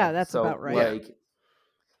 Yeah, that's about right. Like,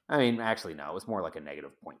 I mean, actually, no, it was more like a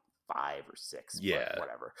 -0.5 or 6. Yeah,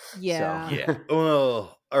 whatever. Yeah, so. Yeah.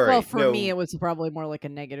 Well, all right. Well, for me, it was probably more like a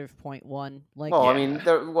 -0.1. Like, well, I mean,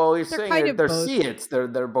 you're saying they're C-its.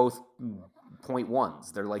 They're both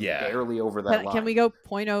 0.1s. They're like barely over that line. Can we go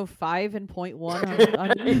 0.05 and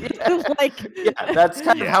 0.1? Like, yeah, that's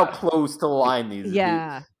kind of how close to the line these.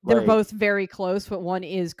 Yeah, they're both very close, but one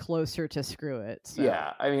is closer to Screw It. So.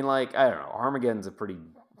 Yeah, I mean, like, I don't know. Armageddon's a pretty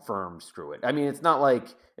firm Screw It. I mean, it's not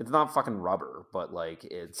fucking rubber, but like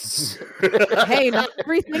it's. Hey, not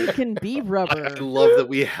everything can be rubber. I love that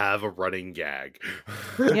we have a running gag.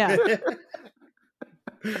 Yeah.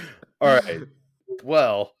 All right.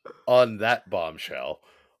 Well, on that bombshell,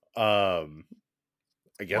 I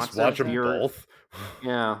guess watch them both.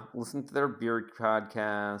 Yeah, listen to their beer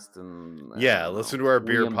podcast and listen to our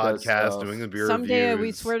beer podcast, doing the beer someday. Reviews.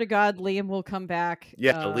 We swear to God, Liam will come back.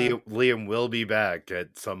 Yeah, Liam will be back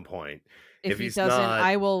at some point. If he doesn't, not...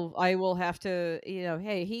 I will have to. Hey, we'll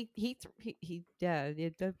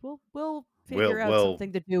figure out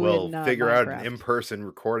something to do. We'll figure Minecraft. out an in-person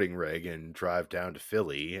recording rig and drive down to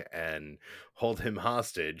Philly and hold him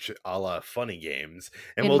hostage, a la Funny Games,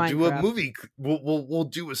 and we'll do a movie. We'll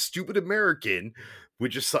do a Stupid American,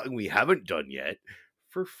 which is something we haven't done yet,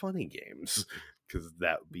 for Funny Games, because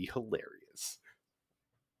that would be hilarious.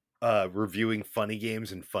 Reviewing Funny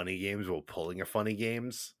Games and Funny Games while pulling a Funny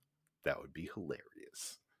Games. That would be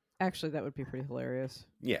hilarious. Actually, that would be pretty hilarious.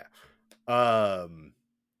 Yeah.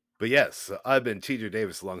 But yes, I've been TJ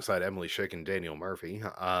Davis alongside Emily Schick and Daniel Murphy.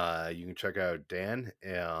 You can check out Dan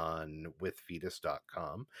on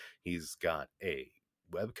withfetus.com. He's got a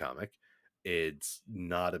webcomic. It's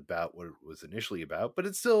not about what it was initially about, but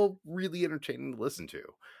it's still really entertaining to listen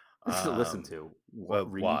to.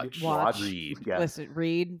 Watch, read. Yeah. Listen,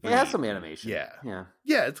 read. It has some animation. Yeah,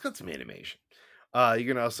 it's got some animation. You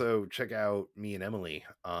can also check out me and Emily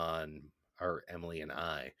or Emily and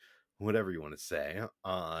I, whatever you want to say,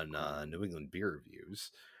 on New England Beer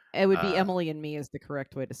Reviews. It would be Emily and me is the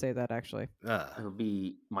correct way to say that, actually. It would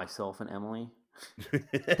be myself and Emily.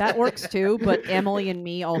 That works too, but Emily and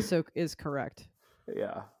me also is correct.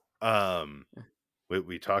 Yeah.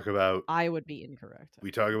 We talk about... I would be incorrect.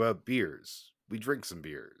 We talk about beers. We drink some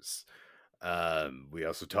beers. We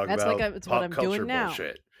also talk That's about like pop what I'm culture doing now.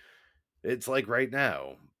 bullshit. It's like right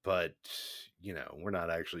now, but we're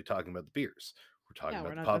not actually talking about the beers. We're talking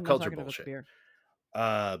about the pop culture bullshit. Beer.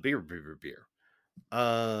 Beer.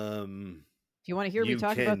 If you want to hear me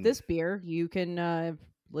talk about this beer, you can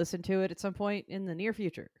listen to it at some point in the near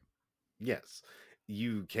future. Yes.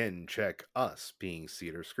 You can check us, being See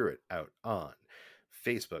It or Screw It, out on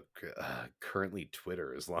Facebook, currently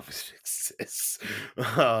Twitter, as long as it exists.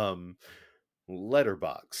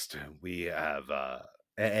 Letterboxd. We have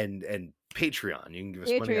and Patreon. You can give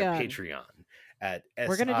us money on Patreon at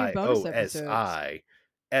We're gonna do bonus episodes. SIOSI.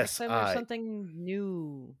 Next time there's something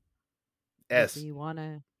new. Do you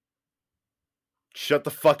wanna shut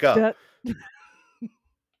the fuck up?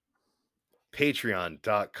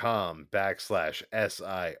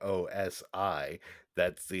 Patreon.com/SIOSI.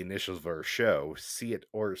 That's the initials of our show. See It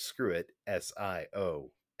or Screw It.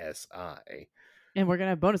 SIOSI. And we're gonna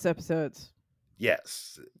have bonus episodes.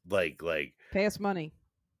 Yes, like pay us money.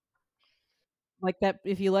 Like that.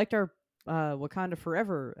 If you liked our Wakanda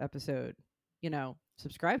Forever episode,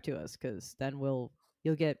 subscribe to us, because then you'll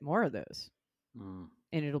get more of those, and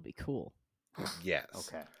it'll be cool. Yes.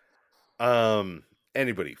 Okay.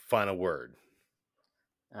 Anybody? Final word.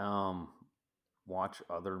 Watch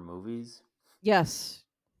other movies. Yes.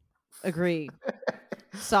 Agree.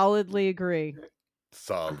 Solidly agree.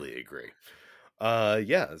 Yeah,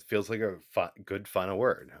 it feels like a good final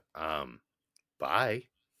word. Bye.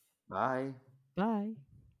 Bye. Bye.